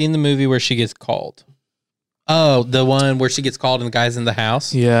 Have I seen the movie where she gets called? Oh, the one where she gets called and the guy's in the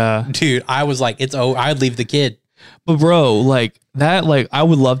house? Yeah. Dude, I was like, it's over. I'd leave the kid. But bro, like that, like I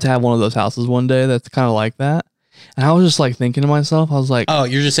would love to have one of those houses one day that's kind of like that. And I was just like thinking to myself, I was like, oh,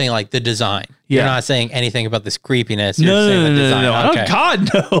 you're just saying like the design. Yeah. You're not saying anything about this creepiness. You're no, just saying no, the design. no. Okay. Oh,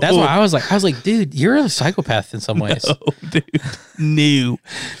 God, no. That's why I was like, dude, you're a psychopath in some ways. No, dude. No.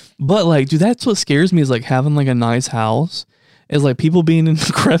 But like, dude, that's what scares me is like having like a nice house is like people being in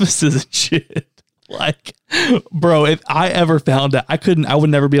crevices and shit. Like, bro, if I ever found out, I would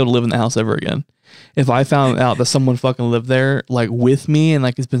never be able to live in the house ever again. If I found out that someone fucking lived there, like with me and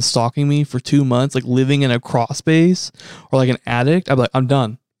like has been stalking me for 2 months, like living in a crawl space or like an attic, I'd be like, I'm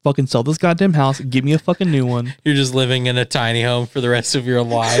done. Fucking sell this goddamn house. Give me a fucking new one. You're just living in a tiny home for the rest of your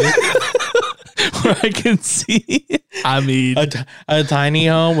life. Where I can see. I mean, a tiny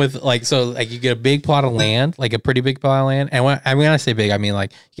home with like, so like you get a big plot of land, like a pretty big plot of land. And when I say big, I mean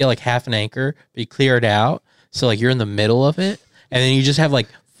like you get like half an acre, but you clear it out. So like you're in the middle of it. And then you just have like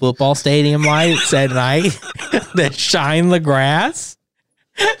football stadium lights at night that shine the grass.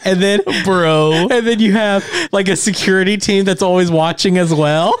 And then, bro, and then you have like a security team that's always watching as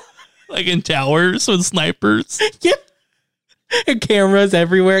well. like in towers with snipers. Yeah. And cameras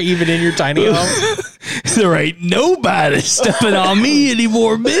everywhere, even in your tiny home. There ain't nobody stepping on me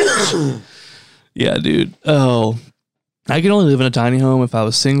anymore, bitch. Yeah, dude. Oh, I could only live in a tiny home if I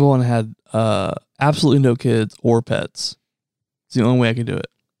was single and had absolutely no kids or pets. It's the only way I could do it.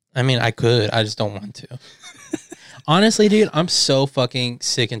 I mean, I could. I just don't want to. Honestly, dude, I'm so fucking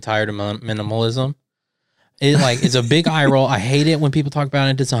sick and tired of minimalism. It's a big eye roll. I hate it when people talk about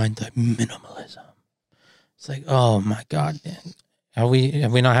in design, the minimalism. It's like, oh my God, man. Have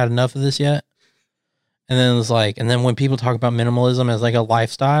we not had enough of this yet? And then it's like, and then when people talk about minimalism as like a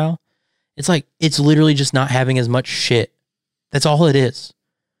lifestyle, it's like, it's literally just not having as much shit. That's all it is.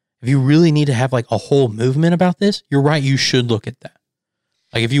 If you really need to have like a whole movement about this, you're right. You should look at that.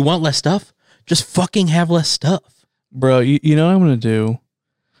 Like if you want less stuff, just fucking have less stuff. Bro, you know what I'm going to do?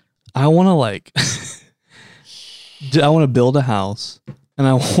 I want to like, I want to build a house and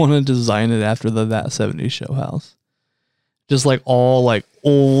I want to design it after the That 70s Show house. Just like all like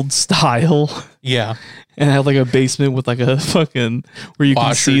old style. Yeah. And have like a basement with like a fucking, where you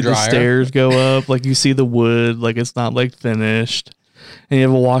can see the stairs go up. Like you see the wood, like it's not like finished. And you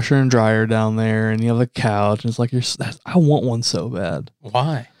have a washer and dryer down there and you have a couch. And it's like, I want one so bad.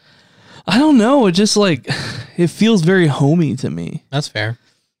 Why? I don't know. It just like, it feels very homey to me. That's fair.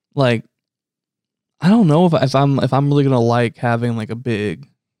 Like, I don't know if I'm really going to like having like a big,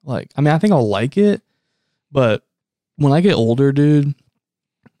 like, I mean, I think I'll like it, but when I get older, dude,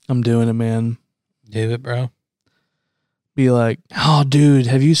 I'm doing it, man. Do it, bro. Be like, oh, dude,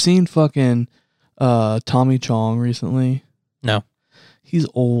 have you seen fucking Tommy Chong recently? No. He's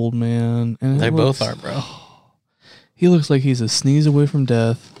old, man. And they both are, bro. He looks like he's a sneeze away from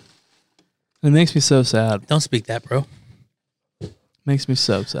death. And it makes me so sad. Don't speak that, bro. Makes me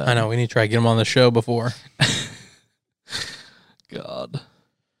so sad. I know. We need to try to get him on the show before. God.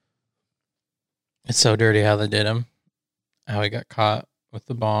 It's so dirty how they did him. How he got caught with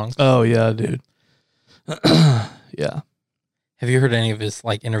the bong. Oh, yeah, dude. Yeah. Have you heard any of his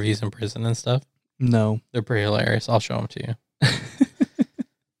like interviews in prison and stuff? No. They're pretty hilarious. I'll show them to you.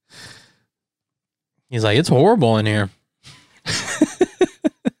 He's like, it's horrible in here.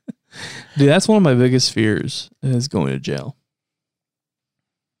 Dude, that's one of my biggest fears is going to jail.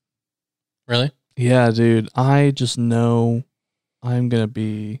 Really? Yeah, dude. I just know I'm going to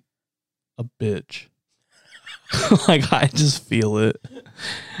be a bitch. Like, I just feel it.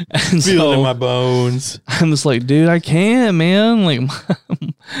 And Feel it in my bones. I'm just like, dude, I can't, man. Like,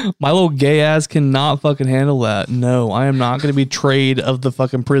 my little gay ass cannot fucking handle that. No, I am not going to be trade of the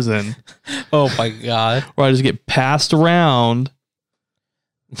fucking prison. Oh, my God. Where I just get passed around.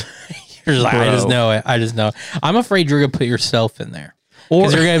 You're like, I just know it. I just know. I'm afraid you're going to put yourself in there.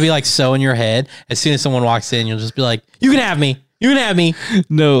 Because you're going to be like so in your head. As soon as someone walks in, you'll just be like, you can have me. You can have me.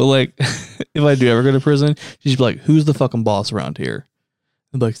 No, like, if I do ever go to prison, you just be like, who's the fucking boss around here?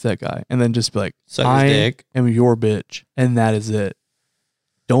 And be like, it's that guy. And then just be like, Suck his dick. am your bitch. And that is it.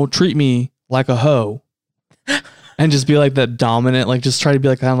 Don't treat me like a hoe. And just be like that dominant, like just try to be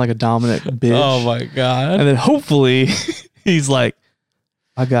like kind of like a dominant bitch. Oh my God. And then hopefully he's like,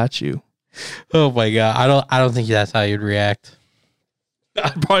 I got you. Oh my God. I don't think that's how you'd react.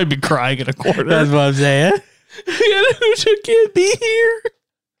 I'd probably be crying in a corner. That's what I'm saying. I can't be here.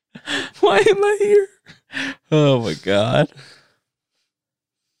 Why am I here? Oh my God.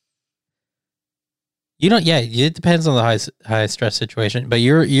 You don't, yeah, it depends on the high stress situation, but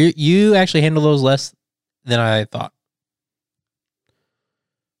you actually handle those less than I thought.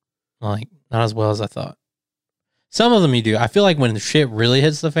 Like, not as well as I thought. Some of them you do. I feel like when shit really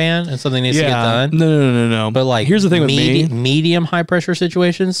hits the fan and something needs to get done. No. But like, here's the thing with me. Medium high pressure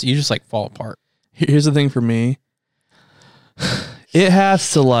situations, you just like fall apart. Here's the thing for me. It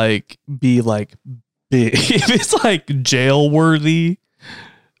has to like be like big. If it's like jail worthy,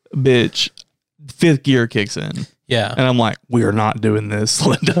 bitch, fifth gear kicks in. Yeah. And I'm like, we are not doing this,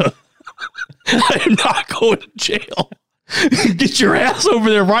 Linda. I am not going to jail. Get your ass over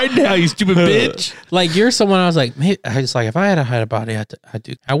there right now, you stupid bitch. Like, you're someone I was like, maybe, I just like, if I had a body,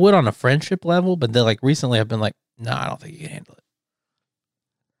 I would on a friendship level, but then like recently I've been like, no, I don't think you can handle it.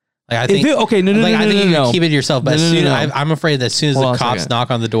 Like, I think, no, I think you can keep it to yourself, but I'm afraid that as soon as Hold on the a cops second.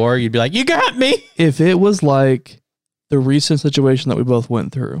 knock on the door, you'd be like, you got me. If it was like the recent situation that we both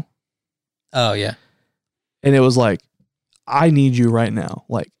went through, Oh, yeah. and it was like, I need you right now.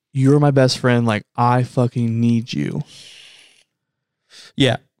 Like, you're my best friend. Like, I fucking need you.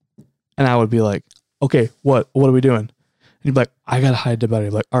 Yeah. And I would be like, okay, what are we doing? And you'd be like, I gotta hide the body. I'd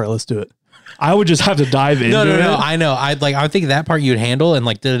be like, all right, let's do it. I would just have to dive into it. No. I know. I think that part you'd handle and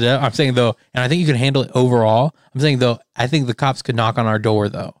like I'm saying though, and I think you could handle it overall. I'm saying though, I think the cops could knock on our door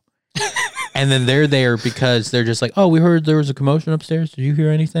though. And then they're there because they're just like, oh, we heard there was a commotion upstairs. Did you hear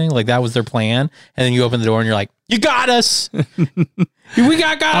anything? Like that was their plan. And then you open the door and you're like, you got us. We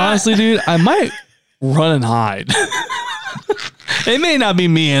got. Honestly, dude, I might run and hide. It may not be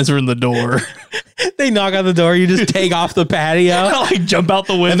me answering the door. They knock on the door. You just take off the patio. Like jump out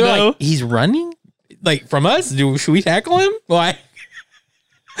the And window. they're like, he's running? Like from us? Should we tackle him? Why?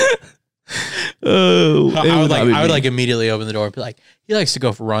 Oh, I would like immediately open the door and be like, he likes to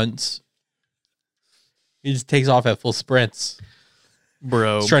go for runs. He just takes off at full sprints.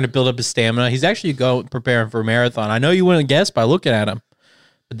 bro. He's trying to build up his stamina. He's actually preparing for a marathon. I know you wouldn't guess by looking at him,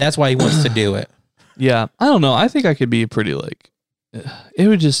 but that's why he wants to do it. Yeah, I don't know. I think I could be pretty like.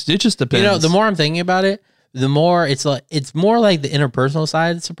 It just depends. You know, the more I'm thinking about it, the more it's more like the interpersonal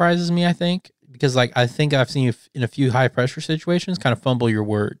side that surprises me. I think because like I think I've seen you in a few high pressure situations kind of fumble your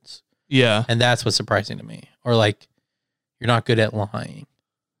words. Yeah, And that's what's surprising to me. Or like, you're not good at lying.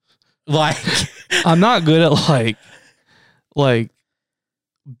 Like, I'm not good at like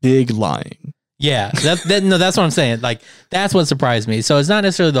big lying. yeah, that's what I'm saying. Like, that's what surprised me. So it's not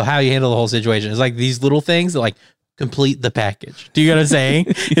necessarily how you handle the whole situation. It's like these little things that like complete the package. Do you get what I'm saying?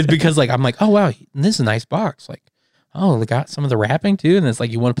 It's because like, I'm like, oh, wow, this is a nice box. Like, oh, they got some of the wrapping too. And it's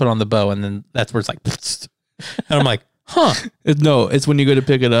like, you want to put on the bow. And then that's where it's like, and I'm like, huh. It's when you go to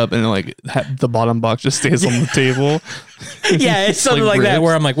pick it up and like the bottom box just stays on the table. Yeah, it's something like that ribs.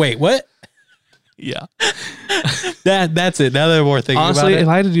 where I'm like, wait, what? Yeah. That's it. Now that I'm more thinking Honestly, about it. if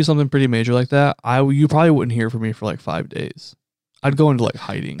I had to do something pretty major like that, you probably wouldn't hear from me for like 5 days. I'd go into like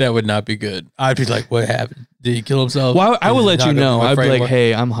hiding. That would not be good. I'd be like, what happened? Did he kill himself? Well, I would let you know. I'd be like, framework?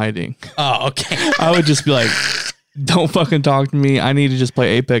 hey, I'm hiding. Oh, okay. I would just be like, don't fucking talk to me. I need to just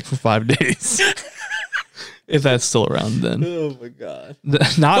play Apex for 5 days. If that's still around then. Oh my god. Not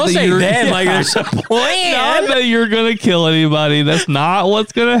Don't that say you're, then yeah. like there's a plan. Not that you're gonna kill anybody. That's not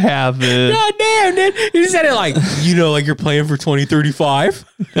what's gonna happen. God damn, dude. You said it like, you know, like you're playing for 2035.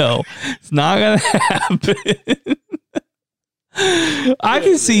 No, it's not gonna happen. I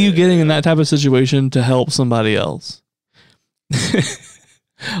can see you getting in that type of situation to help somebody else.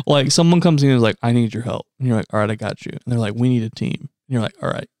 Like someone comes in and is like, I need your help. And you're like, all right, I got you. And they're like, we need a team. And you're like, all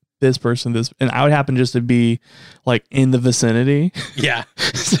right, this person, this. And I would happen just to be like in the vicinity. Yeah.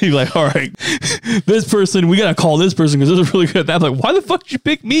 So you're like, all right, this person, we got to call this person because this is really good at that. I'm like, why the fuck did you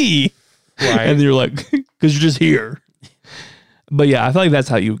pick me? Right. And you're like, because you're just here. But yeah, I feel like that's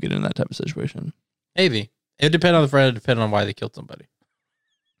how you would get in that type of situation. Maybe. It would depend on the friend. It would depend on why they killed somebody.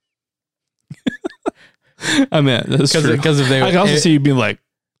 I mean, that's true. Because if they I can also see you being like,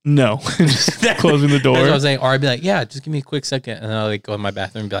 no, just closing the door. That's what I was saying. Or I'd be like, yeah, just give me a quick second. And then I'll like go in my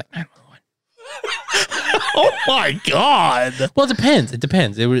bathroom and be like, 911. Oh my God. Well, it depends. It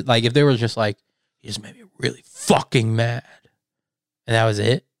depends. It would like if they were just like, you just made me really fucking mad. And that was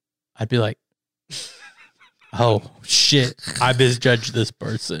it. I'd be like, oh shit, I misjudged this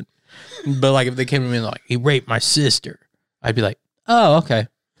person. But like if they came to me and like, he raped my sister, I'd be like, oh, okay.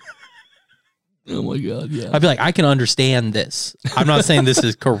 Oh my God. Yeah. I'd be like, I can understand this. I'm not saying this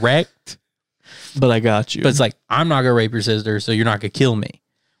is correct, But I got you. but it's like, I'm not gonna rape your sister, so you're not gonna kill me.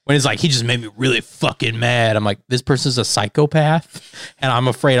 When it's like, he just made me really fucking mad. I'm like, this person's a psychopath, and I'm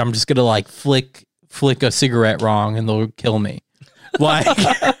afraid I'm just gonna like flick a cigarette wrong and they'll kill me. Like,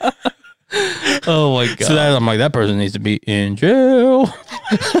 oh my God. so that I'm like, that person needs to be in jail.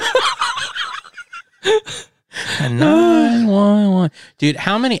 And 911. Dude,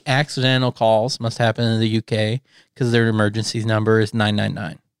 how many accidental calls must happen in the UK because their emergency number is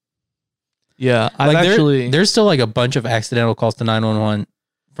 999? Yeah, I've Like actually there's still like a bunch of accidental calls to 911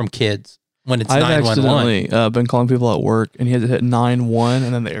 from kids when it's I've 911. accidentally been calling people at work and he had to hit 91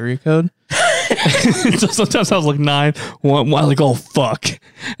 and then the area code. So sometimes I was like 911, I was like, oh fuck.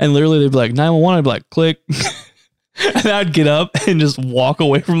 And literally they'd be like 911, I'd be like, click. And I'd get up and just walk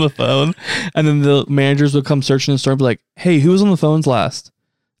away from the phone. And then the managers would come searching the store and be like, hey, who was on the phones last?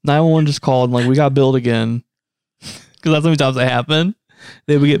 911 just called and like we got billed again. Because that's how many times that happened.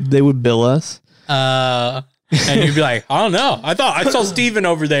 They would bill us. And you'd be like, I don't know. I thought I saw Steven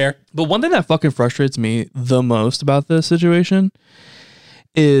over there. But one thing that fucking frustrates me the most about this situation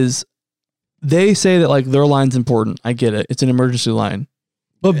is they say that like their line's important. I get it. It's an emergency line.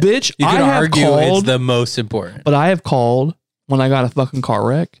 But bitch, You I can have argue called, it's the most important. but I have called when I got a fucking car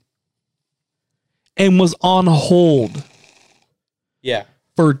wreck and was on hold Yeah.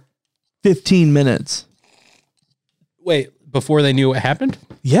 for 15 minutes. Wait, before they knew what happened?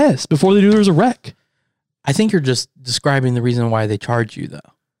 Yes, before they knew there was a wreck. I think you're just describing the reason why they charge you, though.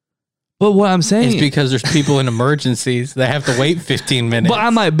 But what I'm saying It's because there's people in emergencies that have to wait 15 minutes. But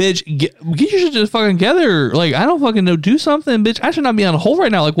I'm like, bitch, get your shit just fucking together. Like, I don't fucking know. Do something, bitch. I should not be on hold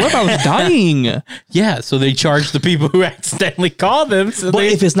right now. Like, what if I was dying? Yeah, so they charge the people who accidentally call them. So But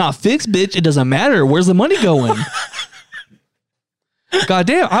if it's not fixed, bitch, it doesn't matter. Where's the money going? God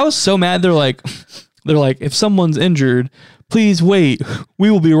damn, I was so mad. They're like, if someone's injured, please wait. We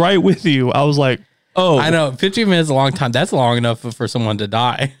will be right with you. I was like, oh. I know, 15 minutes is a long time. That's long enough for someone to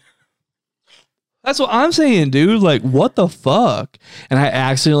die. That's what I'm saying, dude. Like, what the fuck? And I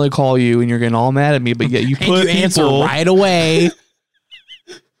accidentally call you, and you're getting all mad at me, but yet you put and you answer right away.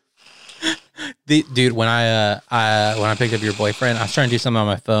 Dude, when I picked up your boyfriend, I was trying to do something on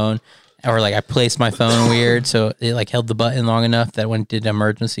my phone, or like I placed my phone weird, so it like held the button long enough that when it did an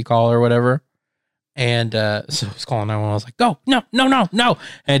emergency call or whatever. And so I was calling 911. I was like, "Go, no!"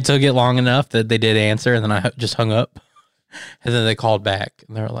 And it took it long enough that they did answer, and then I just hung up. And then they called back,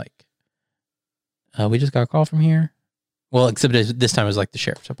 and they were like, we just got a call from here. Well, except this time it was like the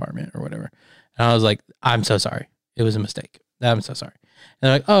sheriff's department or whatever. And I was like, I'm so sorry. It was a mistake. I'm so sorry. And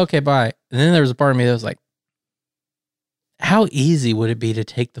they're like, oh, okay, bye. And then there was a part of me that was like, how easy would it be to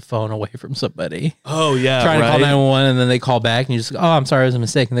take the phone away from somebody? Oh, yeah. Trying to call 911 and then they call back and you just go, oh, I'm sorry, it was a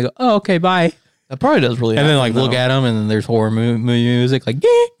mistake. And they go, oh, okay, bye. That probably does really And then happen, like look at them and then there's horror music like,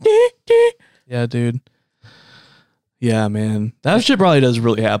 dee, dee, dee. Yeah, dude. Yeah, man. That shit probably does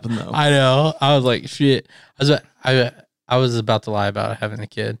really happen, though. I know. I was like, shit. I was about to lie about having a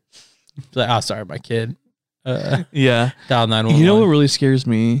kid. Like, oh, sorry, my kid. Yeah. Dial 911. You know what really scares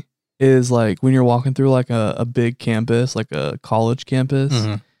me is like when you're walking through like a big campus, like a college campus,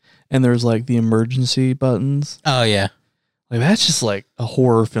 and there's like the emergency buttons. Oh, yeah. Like that's just like a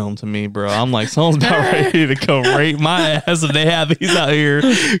horror film to me, bro. I'm like, someone's about ready to go rape my ass if they have these out here.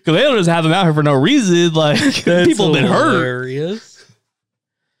 Because they don't just have them out here for no reason. Like people have been hilarious.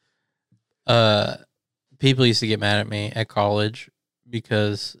 People used to get mad at me at college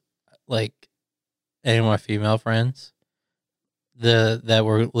because like any of my female friends that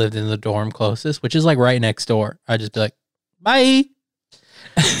lived in the dorm closest, which is like right next door, I'd just be like, bye.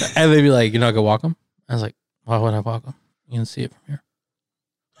 And they'd be like, you're not gonna walk them? I was like, why would I walk them? You can see it from here.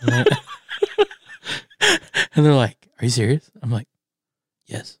 And they're like, are you serious? I'm like,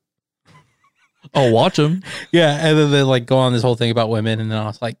 yes. I'll watch them. Yeah. And then they like go on this whole thing about women. And then I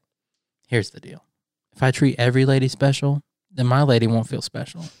was like, here's the deal. If I treat every lady special, then my lady won't feel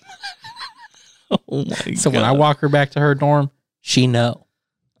special. Oh my God. So when I walk her back to her dorm, she know.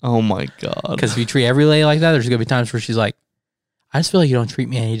 Oh my God. Because if you treat every lady like that, there's going to be times where she's like, I just feel like you don't treat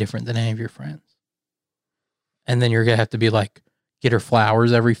me any different than any of your friends. And then you're going to have to be like, get her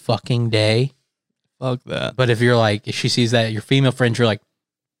flowers every fucking day. Fuck that. But if you're like, if she sees that, your female friends, you're like,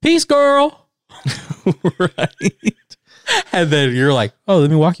 peace, girl. Right. And then you're like, oh,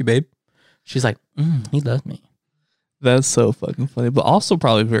 let me walk you, babe. She's like, he loves me. That's so fucking funny, but also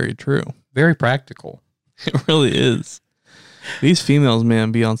probably very true. Very practical. It really is. These females,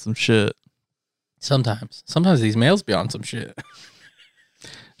 man, be on some shit. Sometimes these males be on some shit.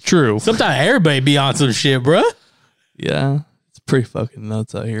 True. Sometimes everybody be on some shit, bruh. Yeah. It's pretty fucking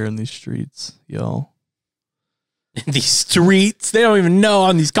nuts out here in these streets, y'all. In these streets, they don't even know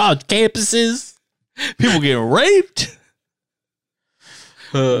on these college campuses. People getting raped.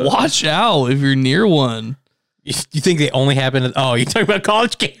 Watch out if you're near one. You think they only happen at, oh, you talking about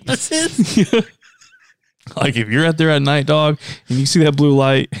college campuses? Like if you're out there at night, dog, and you see that blue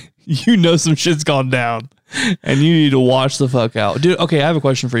light, you know some shit's gone down. And you need to watch the fuck out. Dude, okay, I have a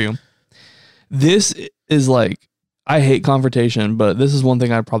question for you. This is like, I hate confrontation, but this is one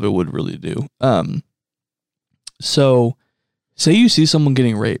thing I probably would really do. So say you see someone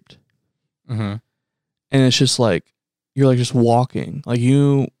getting raped, and it's just like, you're like just walking, like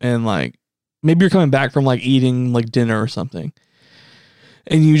you, and like, maybe you're coming back from like eating like dinner or something,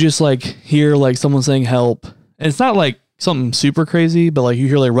 and you just like hear like someone saying help. And it's not like something super crazy, but like you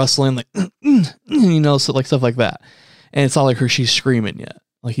hear like rustling, like, you know, so like stuff like that. And it's not like she's screaming yet.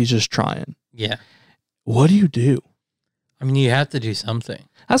 Like he's just trying. Yeah. What do you do? I mean, you have to do something.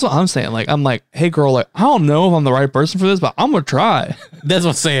 That's what I'm saying. Like, I'm like, hey girl, like, I don't know if I'm the right person for this, but I'm going to try. That's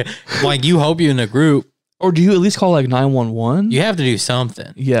what I'm saying. Like, you hope you're in a group. Or do you at least call like 911? You have to do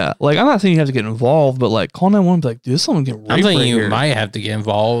something. Yeah. Like, I'm not saying you have to get involved, but like call 911 and be like, dude, someone get raped. I'm saying right you here. might have to get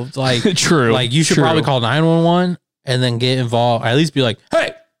involved. Like, True. Like, you should probably call 911 and then get involved. Or at least be like,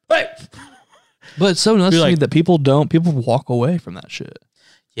 hey. But it's so nuts Be to me like- that people walk away from that shit.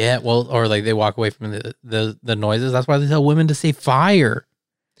 Yeah, well, or like they walk away from the noises. That's why they tell women to say fire.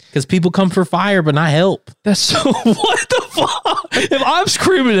 Because people come for fire, but not help. That's so, what the fuck? If I'm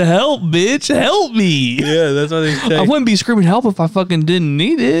screaming help, bitch, help me. Yeah, that's what they say. I wouldn't be screaming help if I fucking didn't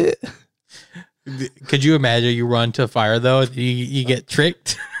need it. Could you imagine you run to a fire though? And you get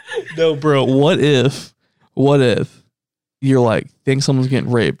tricked. No, bro. What if you're like, think someone's getting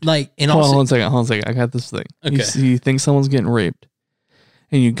raped? Like, in Hold all on one second. I got this thing. Okay. You think someone's getting raped,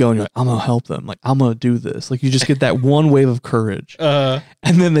 and you go and you're like, I'm gonna help them. Like, I'm gonna do this. Like, you just get that one wave of courage, and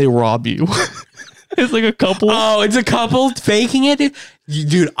then they rob you. It's like a couple. Oh, it's a couple faking it,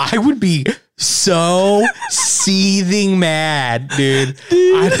 dude. I would be so seething mad, dude.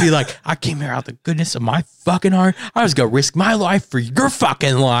 I'd be like, I came here out the goodness of my fucking heart. I was gonna risk my life for your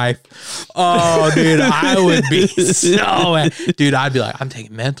fucking life. Oh, dude, I would be so mad. Dude, I'd be like, I'm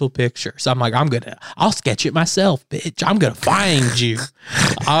taking mental pictures. I'm like, I'll sketch it myself, bitch. I'm gonna find you.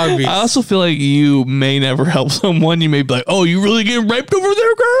 I also feel like you may never help someone. You may be like, oh, you really getting raped over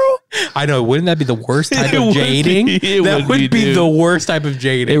there, girl? I know. Wouldn't that be the worst type of jading? That would be the worst type of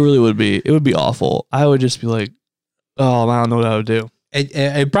jading. It really would be. It would be awful. I would just be like, oh, I don't know what I would do.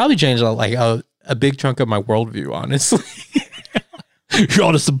 It probably changed like a big chunk of my worldview, honestly. You're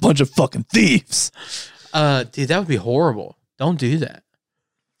all just a bunch of fucking thieves. Dude, that would be horrible. Don't do that.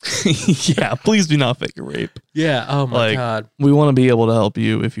 Yeah, please do not fake a rape. Yeah. Oh my God. We want to be able to help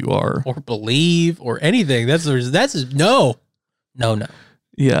you if you are, or believe, or anything. That's no.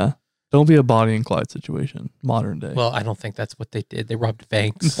 Yeah. Don't be a Bonnie and Clyde situation. Modern day. Well, I don't think that's what they did. They robbed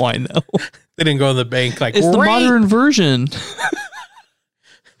banks. Why no? They didn't go to the bank like, it's the modern version.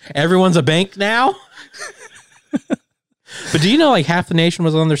 Everyone's a bank now. But do you know, like, half the nation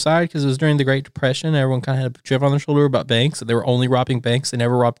was on their side because it was during the Great Depression. Everyone kind of had a chip on their shoulder about banks, and they were only robbing banks. They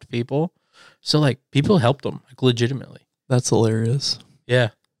never robbed people. So, like, people helped them, like, legitimately. That's hilarious.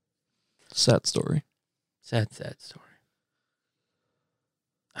 Yeah. Sad story. Sad story.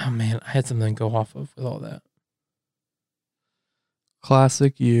 Oh, man, I had something to go off of with all that.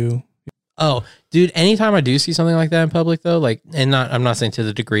 Classic you. Oh, dude, anytime I do see something like that in public, though, like, and I'm not saying to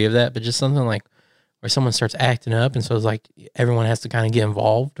the degree of that, but just something like where someone starts acting up, and so it's like everyone has to kind of get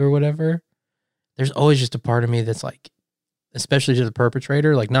involved or whatever. There's always just a part of me that's like, especially to the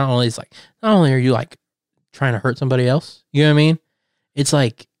perpetrator, like, not only are you like trying to hurt somebody else, you know what I mean? It's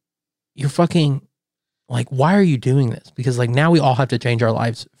like, you're fucking, like, why are you doing this? Because, like, now we all have to change our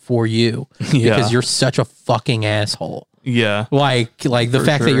lives for you because you're such a fucking asshole. Yeah. Like the For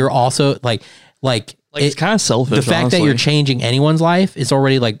fact that sure. you're also like it's kind of selfish. the fact honestly. that you're changing anyone's life is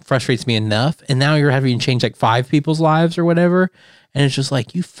already like frustrates me enough. And now you're having to change like 5 people's lives or whatever. And it's just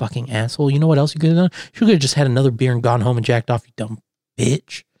like, you fucking asshole. You know what else you could have done? You could have just had another beer and gone home and jacked off, you dumb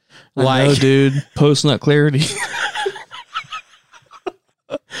bitch. I know, dude. Post nut clarity.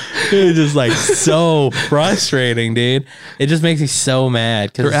 It's just like so frustrating, dude. It just makes me so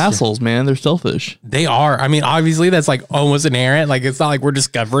mad. They're assholes, man. They're selfish. They are. I mean, obviously that's like almost inherent. Like, it's not like we're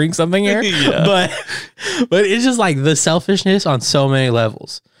discovering something here, Yeah. but it's just like the selfishness on so many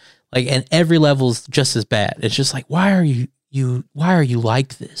levels. Like, and every level is just as bad. It's just like, why are you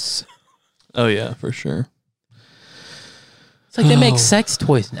like this? Oh yeah, for sure. It's like they make sex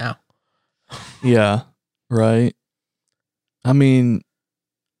toys now. Yeah. Right. I mean,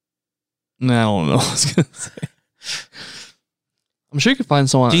 I don't know what I was gonna say. I'm sure you could find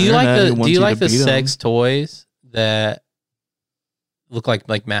someone. Do you like the sex? sex toys that look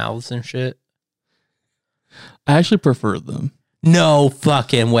like mouths and shit? I actually prefer them. No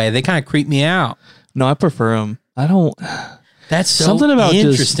fucking way. They kind of creep me out. No, I prefer them. I don't. That's so Something about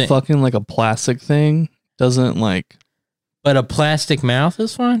interesting. just fucking like a plastic thing doesn't like. But a plastic mouth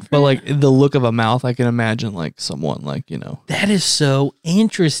is fine. But like the look of a mouth, I can imagine like someone like, you know. That is so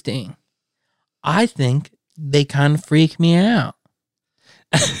interesting. I think they kind of freak me out.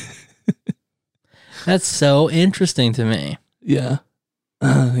 That's so interesting to me. Yeah.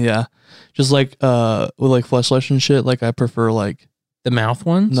 Yeah. Just like with like fleshlight and shit, like I prefer like The mouth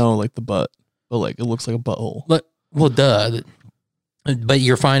ones? no, like the butt. But like it looks like a butthole. But, well, duh. But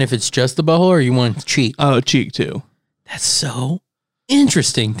you're fine if it's just the butthole, or you want cheek? Oh, cheek too. That's so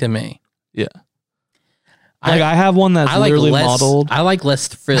interesting to me. Yeah. Like I have one that's literally modeled. I like less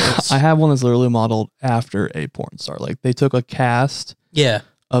frills. I have one that's literally modeled after a porn star. Like they took a cast Yeah.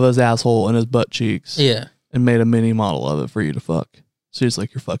 of his asshole and his butt cheeks Yeah. and made a mini model of it for you to fuck. So it's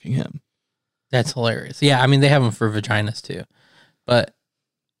like you're fucking him. That's hilarious. Yeah. I mean, they have them for vaginas too. But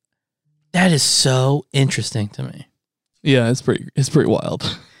that is so interesting to me. Yeah, it's pretty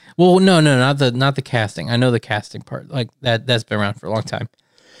wild. Well, no, not the casting. I know the casting part. Like that's been around for a long time.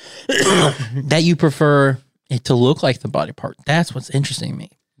 That you prefer it to look like the body part. That's what's interesting to me.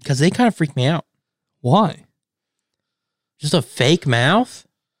 Because they kind of freak me out. Why? Just a fake mouth?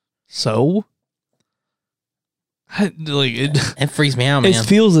 So? It freaks me out, man. It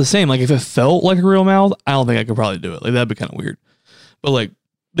feels the same. Like if it felt like a real mouth, I don't think I could probably do it. Like that'd be kind of weird. But like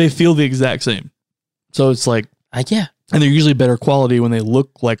they feel the exact same. So it's like, Yeah. and they're usually better quality when they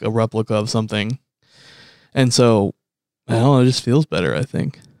look like a replica of something. And so, I don't know, it just feels better, I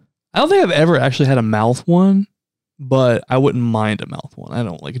think. I don't think I've ever actually had a mouth one, but I wouldn't mind a mouth one. I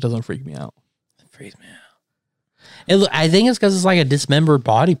don't like, it doesn't freak me out. It freaks me out. I think it's because it's like a dismembered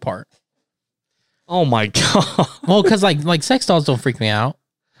body part. Oh my God. Well, because like sex dolls don't freak me out.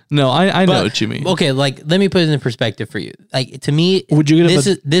 No, I know But- what you mean. Okay, like let me put it in perspective for you. Like to me, Would you get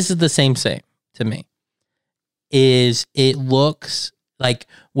this is the same to me. Is it looks like,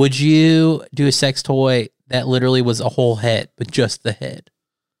 would you do a sex toy that literally was a whole head with just the head?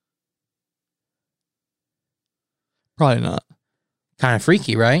 Probably not. Kind of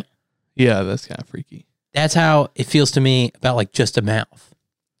freaky, right? Yeah, that's kind of freaky. That's how it feels to me about like just a mouth.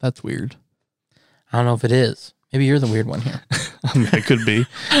 That's weird. I don't know if it is. Maybe you're the weird one here. I mean, it could be.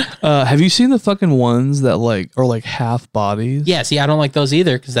 Have you seen the fucking ones that like are like half bodies? Yeah, see, I don't like those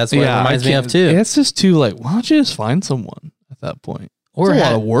either because that's what it reminds me of too. It's just too like, why don't you just find someone at that point? Or It's a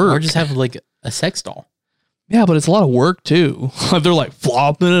lot of work. Or just have like a sex doll. Yeah, but it's a lot of work too. They're like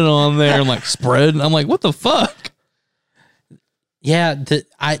flopping it on there and like spreading. I'm like, what the fuck? Yeah,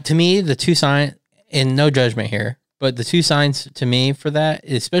 to me, the two signs, and no judgment here, but the two signs to me for that,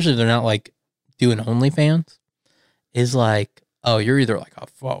 especially if they're not like doing OnlyFans, is like, oh, you're either like a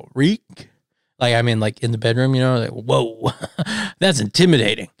freak, like I mean, like in the bedroom, you know, like whoa, that's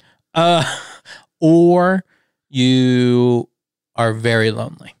intimidating, or you are very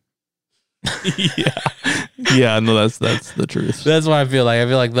lonely. Yeah, no, that's the truth. That's what I feel like. I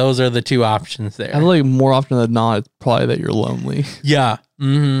feel like those are the two options there. I feel like more often than not, it's probably that you're lonely. Yeah.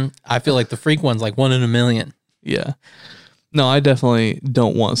 I feel like the freak one's like 1 in a million. Yeah. No, I definitely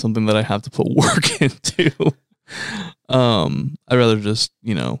don't want something that I have to put work into. I'd rather just,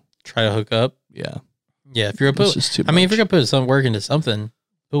 Try to hook up. yeah. Yeah. If you're It's put, just too I mean, if much. you're gonna put some work into something,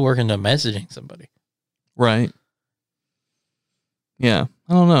 put work into messaging somebody. Right. Yeah.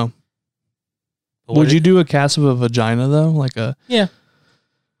 I don't know. But what Would you do a cast of a vagina though? Like a Yeah.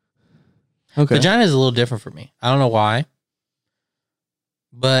 Okay. Vagina is a little different for me. I don't know why,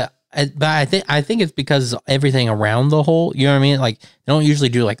 but I think it's because everything around the hole. You know what I mean? Like they don't usually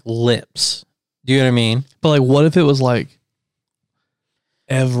do like lips. Do you know what I mean? But like, what if it was like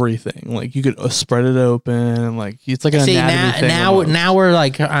everything? Like you could spread it open and like it's like an See, anatomy thing. now almost. we're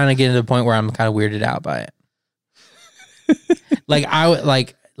like kind of getting to the point where I'm kind of weirded out by it. Like I would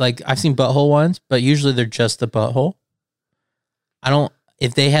like I've seen butthole ones, but usually they're just the butthole. I don't.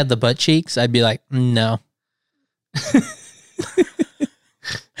 If they had the butt cheeks, I'd be like, no. I'd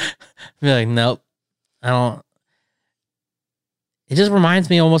be like, nope. I don't. It just reminds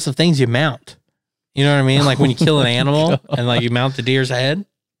me almost of things you mount. You know what I mean? Like when you kill an animal and like you mount the deer's head.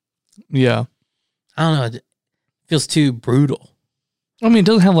 Yeah. I don't know. It feels too brutal. I mean, it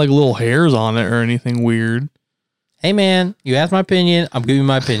doesn't have like little hairs on it or anything weird. Hey man, you asked my opinion. I'm giving you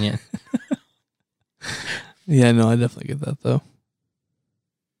my opinion. Yeah, no, I definitely get that though.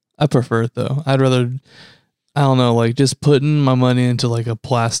 I prefer it though. I'd rather, I don't know, like just putting my money into like a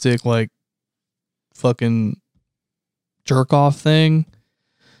plastic, like fucking jerk off thing.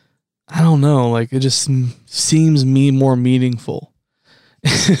 I don't know. Like it just seems more meaningful.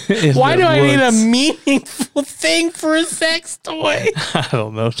 If Why it do I need a looks- meaningful thing for a sex toy? I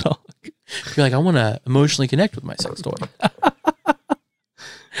don't know, dog. You're like, I want to emotionally connect with my sex toy.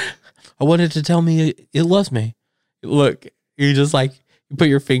 I want it to tell me it loves me. Look, you just like, you put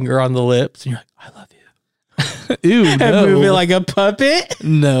your finger on the lips and you're like, I love you. Ew, And no. move it like a puppet.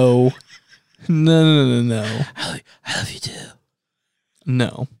 No. No. I love you too.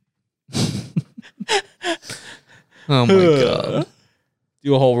 No. Oh my god.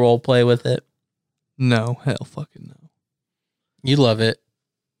 Do a whole role play with it. No, hell fucking no. You love it.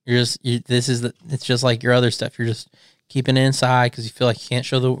 It's just like your other stuff. You're just keeping it inside because you feel like you can't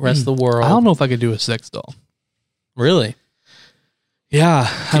show the rest of the world. I don't know if I could do a sex doll. Really? Yeah,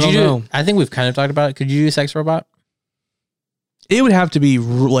 I don't know. I think we've kind of talked about it. Could you do a sex robot? It would have to be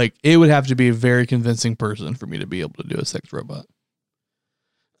like, it would have to be a very convincing person for me to be able to do a sex robot.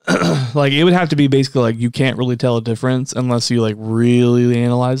 Like it would have to be basically like you can't really tell a difference unless you like really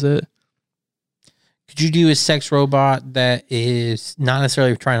analyze it. Could you do a sex robot that is not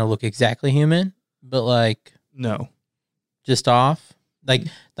necessarily trying to look exactly human, but like No. just off? Like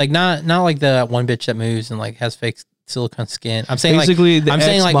not like the one bitch that moves and like has fake silicone skin. I'm saying Basically, like the I'm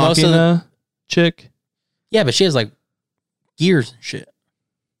saying like most of the Machina chick. yeah, but she has like gears and shit.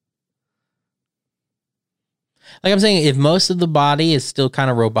 Like I'm saying, if most of the body is still kind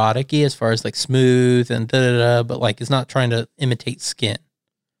of robotic-y as far as like smooth and da-da-da, but like it's not trying to imitate skin.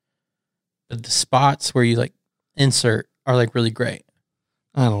 But the spots where you like insert are like really great.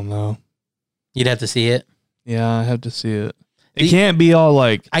 I don't know. You'd have to see it. Yeah, I have to see it. It can't be all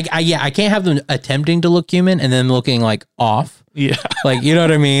like, I can't have them attempting to look human and then looking like off. yeah. Like, you know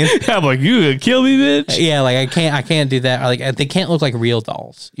what I mean? I'm like, you gonna kill me, bitch? Yeah, like I can't do that. Like they can't look like real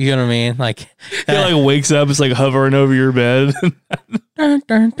dolls. You know what I mean? Like He like wakes up, it's like hovering over your bed. dun,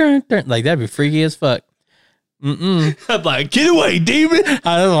 dun, dun, dun. Like that'd be freaky as fuck. I'm like, get away, demon.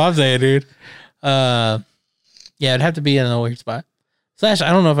 I don't know what I'm saying, dude. Yeah, it'd have to be in a weird spot. Slash, I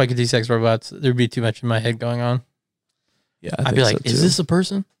don't know if I could do sex robots. There'd be too much in my head going on. Yeah, I'd be like, is this a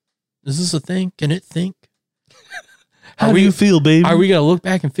person? Is this a thing? Can it think? How do you feel, baby? Are we going to look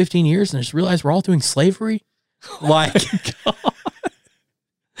back in 15 years and just realize we're all doing slavery? Like,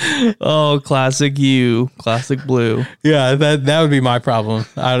 oh, classic you, classic blue. yeah, that would be my problem.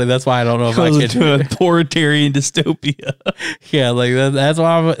 That's why I don't know if I Goes could into an authoritarian dystopia. Yeah, like that's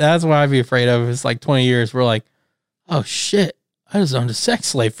why I'd be afraid of. It's like 20 years. We're like, oh shit, I was owned a sex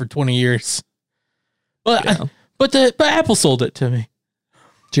slave for 20 years. But Yeah. but Apple sold it to me.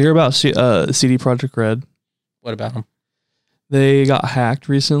 Did you hear about CD Projekt Red? What about them? They got hacked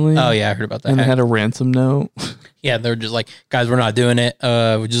recently. Oh yeah, I heard about that. And they hack. had a ransom note. Yeah, they're just like, guys, we're not doing it.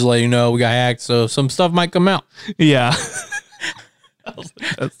 We just let you know we got hacked, so some stuff might come out. Yeah. I was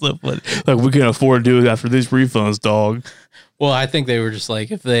like, that's so funny. Like, we can afford to do it after these refunds, dog. Well, I think they were just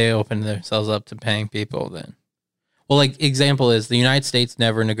like, if they open themselves up to paying people, then. Well, like example is the United States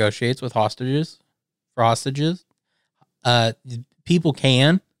never negotiates with hostages. For hostages, people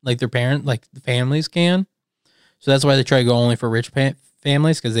can, like their parent, like the families can. So that's why they try to go only for rich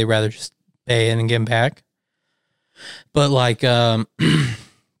families, because they rather just pay in and give them back. But like the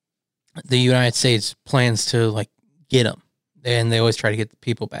United States plans to like get them, and they always try to get the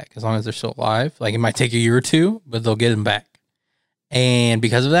people back as long as they're still alive. Like it might take a year or two, but they'll get them back. And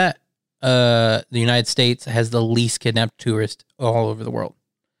because of that, the United States has the least kidnapped tourists all over the world.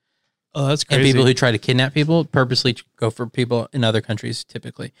 Oh, that's crazy. And people who try to kidnap people purposely go for people in other countries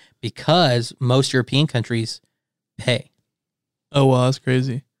typically, because most European countries pay. Oh, wow, that's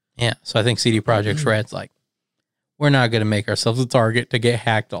crazy. Yeah. So I think CD Projekt Red's like, we're not going to make ourselves a target to get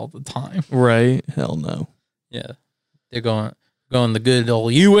hacked all the time. Right? Hell no. Yeah. They're going the good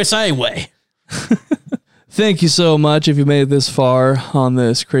old USA way. Thank you so much if you made it this far on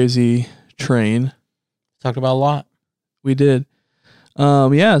this crazy train. Talked about a lot. We did.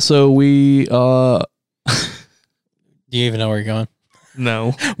 Yeah, so we Do you even know where you're going?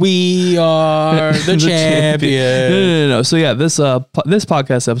 no. We are the champion. No. So yeah, this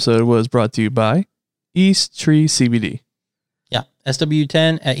podcast episode was brought to you by East Tree CBD. Yeah.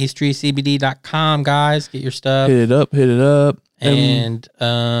 SW10 at easttreecbd.com, guys. Get your stuff. Hit it up. And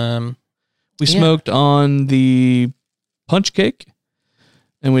we yeah. smoked on the punch cake,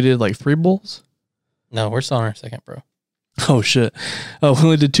 and we did like 3 bowls. No, we're still on our second, bro. Oh shit! Oh, we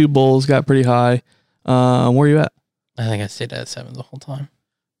only did 2 bowls. Got pretty high. Where you at? I think I stayed at 7 the whole time.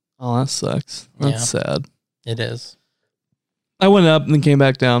 Oh, that sucks. That's sad. It is. I went up and then came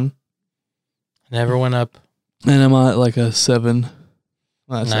back down, Never went up. and I'm at like a 7.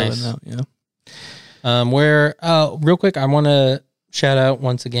 I'm at Nice. 7 now. Yeah. Real quick, I want to shout out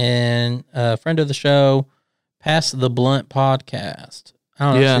once again, a friend of the show, Pass the Blunt podcast. I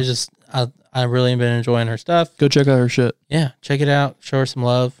don't know. Yeah. She's just, I really been enjoying her stuff. Go check out her shit. Yeah. Check it out. Show her some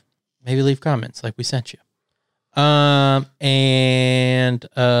love. Maybe leave comments like we sent you.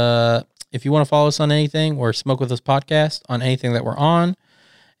 If you want to follow us on anything, we're Smoke With Us Podcast on anything that we're on.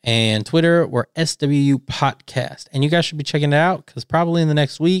 And Twitter, we're SW Podcast. And you guys should be checking it out, because probably in the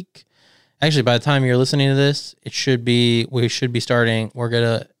next week, actually, by the time you're listening to this, we should be starting.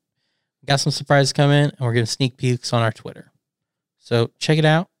 Got some surprises coming, and we're going to sneak peeks on our Twitter. So check it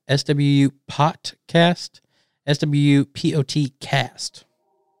out. SW Podcast, SWPOT Cast.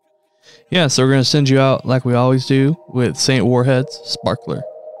 Yeah, so we're gonna send you out like we always do with St. Warhead's Sparkler.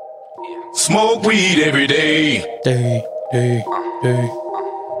 Smoke weed every day. Day.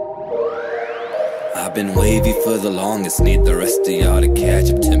 I've been wavy for the longest, need the rest of y'all to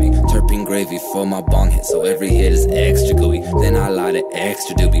catch up to me. Terpene gravy for my bong hit, so every hit is extra gooey. Then I light it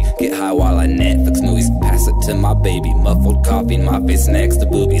extra doobie, get high while I Netflix movies. Pass it to my baby, muffled coffee, my face next to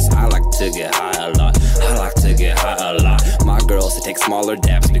boobies. I like to get high a lot, My girls to take smaller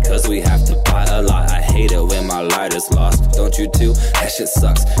dabs because we have to buy a lot. I hate it when my lighter's lost, don't you too? That shit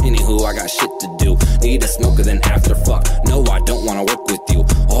sucks, anywho I got shit to do. Need a smoker then after fuck, no I don't wanna work with you.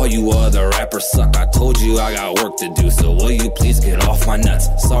 All you other rappers suck. I told you I got work to do, so will you please get off my nuts?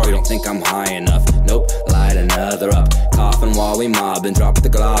 Sorry, don't think I'm high enough. Nope, light another up. Coughing while we mobbing, drop the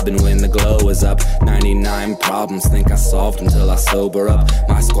glob and when the glow is up. 99 problems, think I solved until I sober up.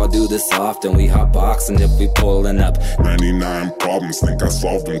 My squad do this often, we hot boxing if we pulling up. 99 problems, think I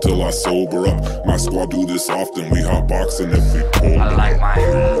solved until I sober up. My squad do this often, we hot boxing if we pull I like my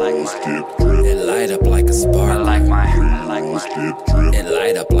hair, like my skip drip. It light up like a spark. I like my hair, like my Skip drip. It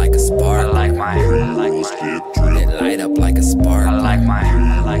light up like a spark. I like my hair, like my Skip drip. It light up like a spark. I like my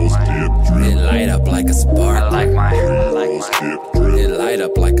hair, like my Skip drip. It light up like a spark. I like my hair, like my Skip drip. It light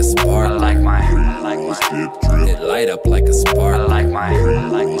up like a spark. I like my hair, like my Skip drip. It light up like a spark. I like my hair,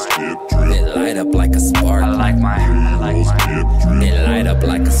 like my Skip drip. It light up like a spark. I like my hair, like my Skip drip. It light up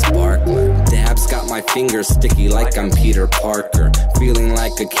like a spark. Dabs got my fingers sticky like I'm Peter Parker. Feeling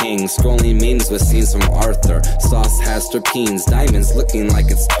like a king, scrolling memes with scenes from Arthur. Sauce has terpenes, diamonds looking like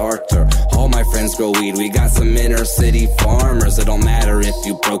it's tartar. All my friends grow weed, we got some inner city farmers. It don't matter if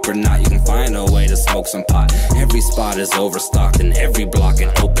you broke or not, you can find a way to smoke some pot. Every spot is overstocked and every block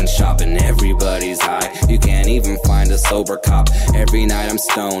an open shop. And everybody's high, you can't even find a sober cop. Every night I'm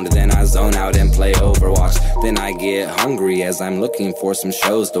stoned, then I zone out and play Overwatch. Then I get hungry as I'm looking for some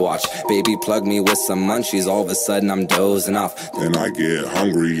shows to watch. Baby plug me with some munchies, all of a sudden I'm dozing off. Then I get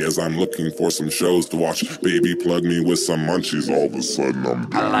hungry as I'm looking for some shows to watch. Baby plug me with some munchies, all of a sudden I'm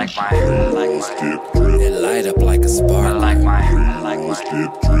I like my hair, like my Skip drip. It light up like a spark. I like my hair, like my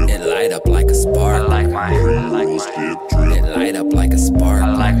Skip drip. It light up like a spark. I like my hair, like my Skip drip. It light up like a spark.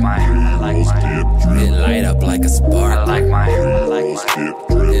 I like my hair, like my Skip drip. It light up like a spark. I like my hair, like my Skip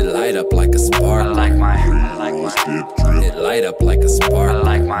drip. It light up like a spark. I like my hair, like my Skip drip. It light up like a spark. I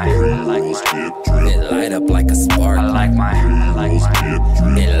like my hair, like my Skip drip. It light up like a spark. I like my hair, like my Skip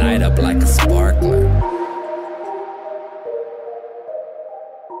drip. It light up like a sparkler.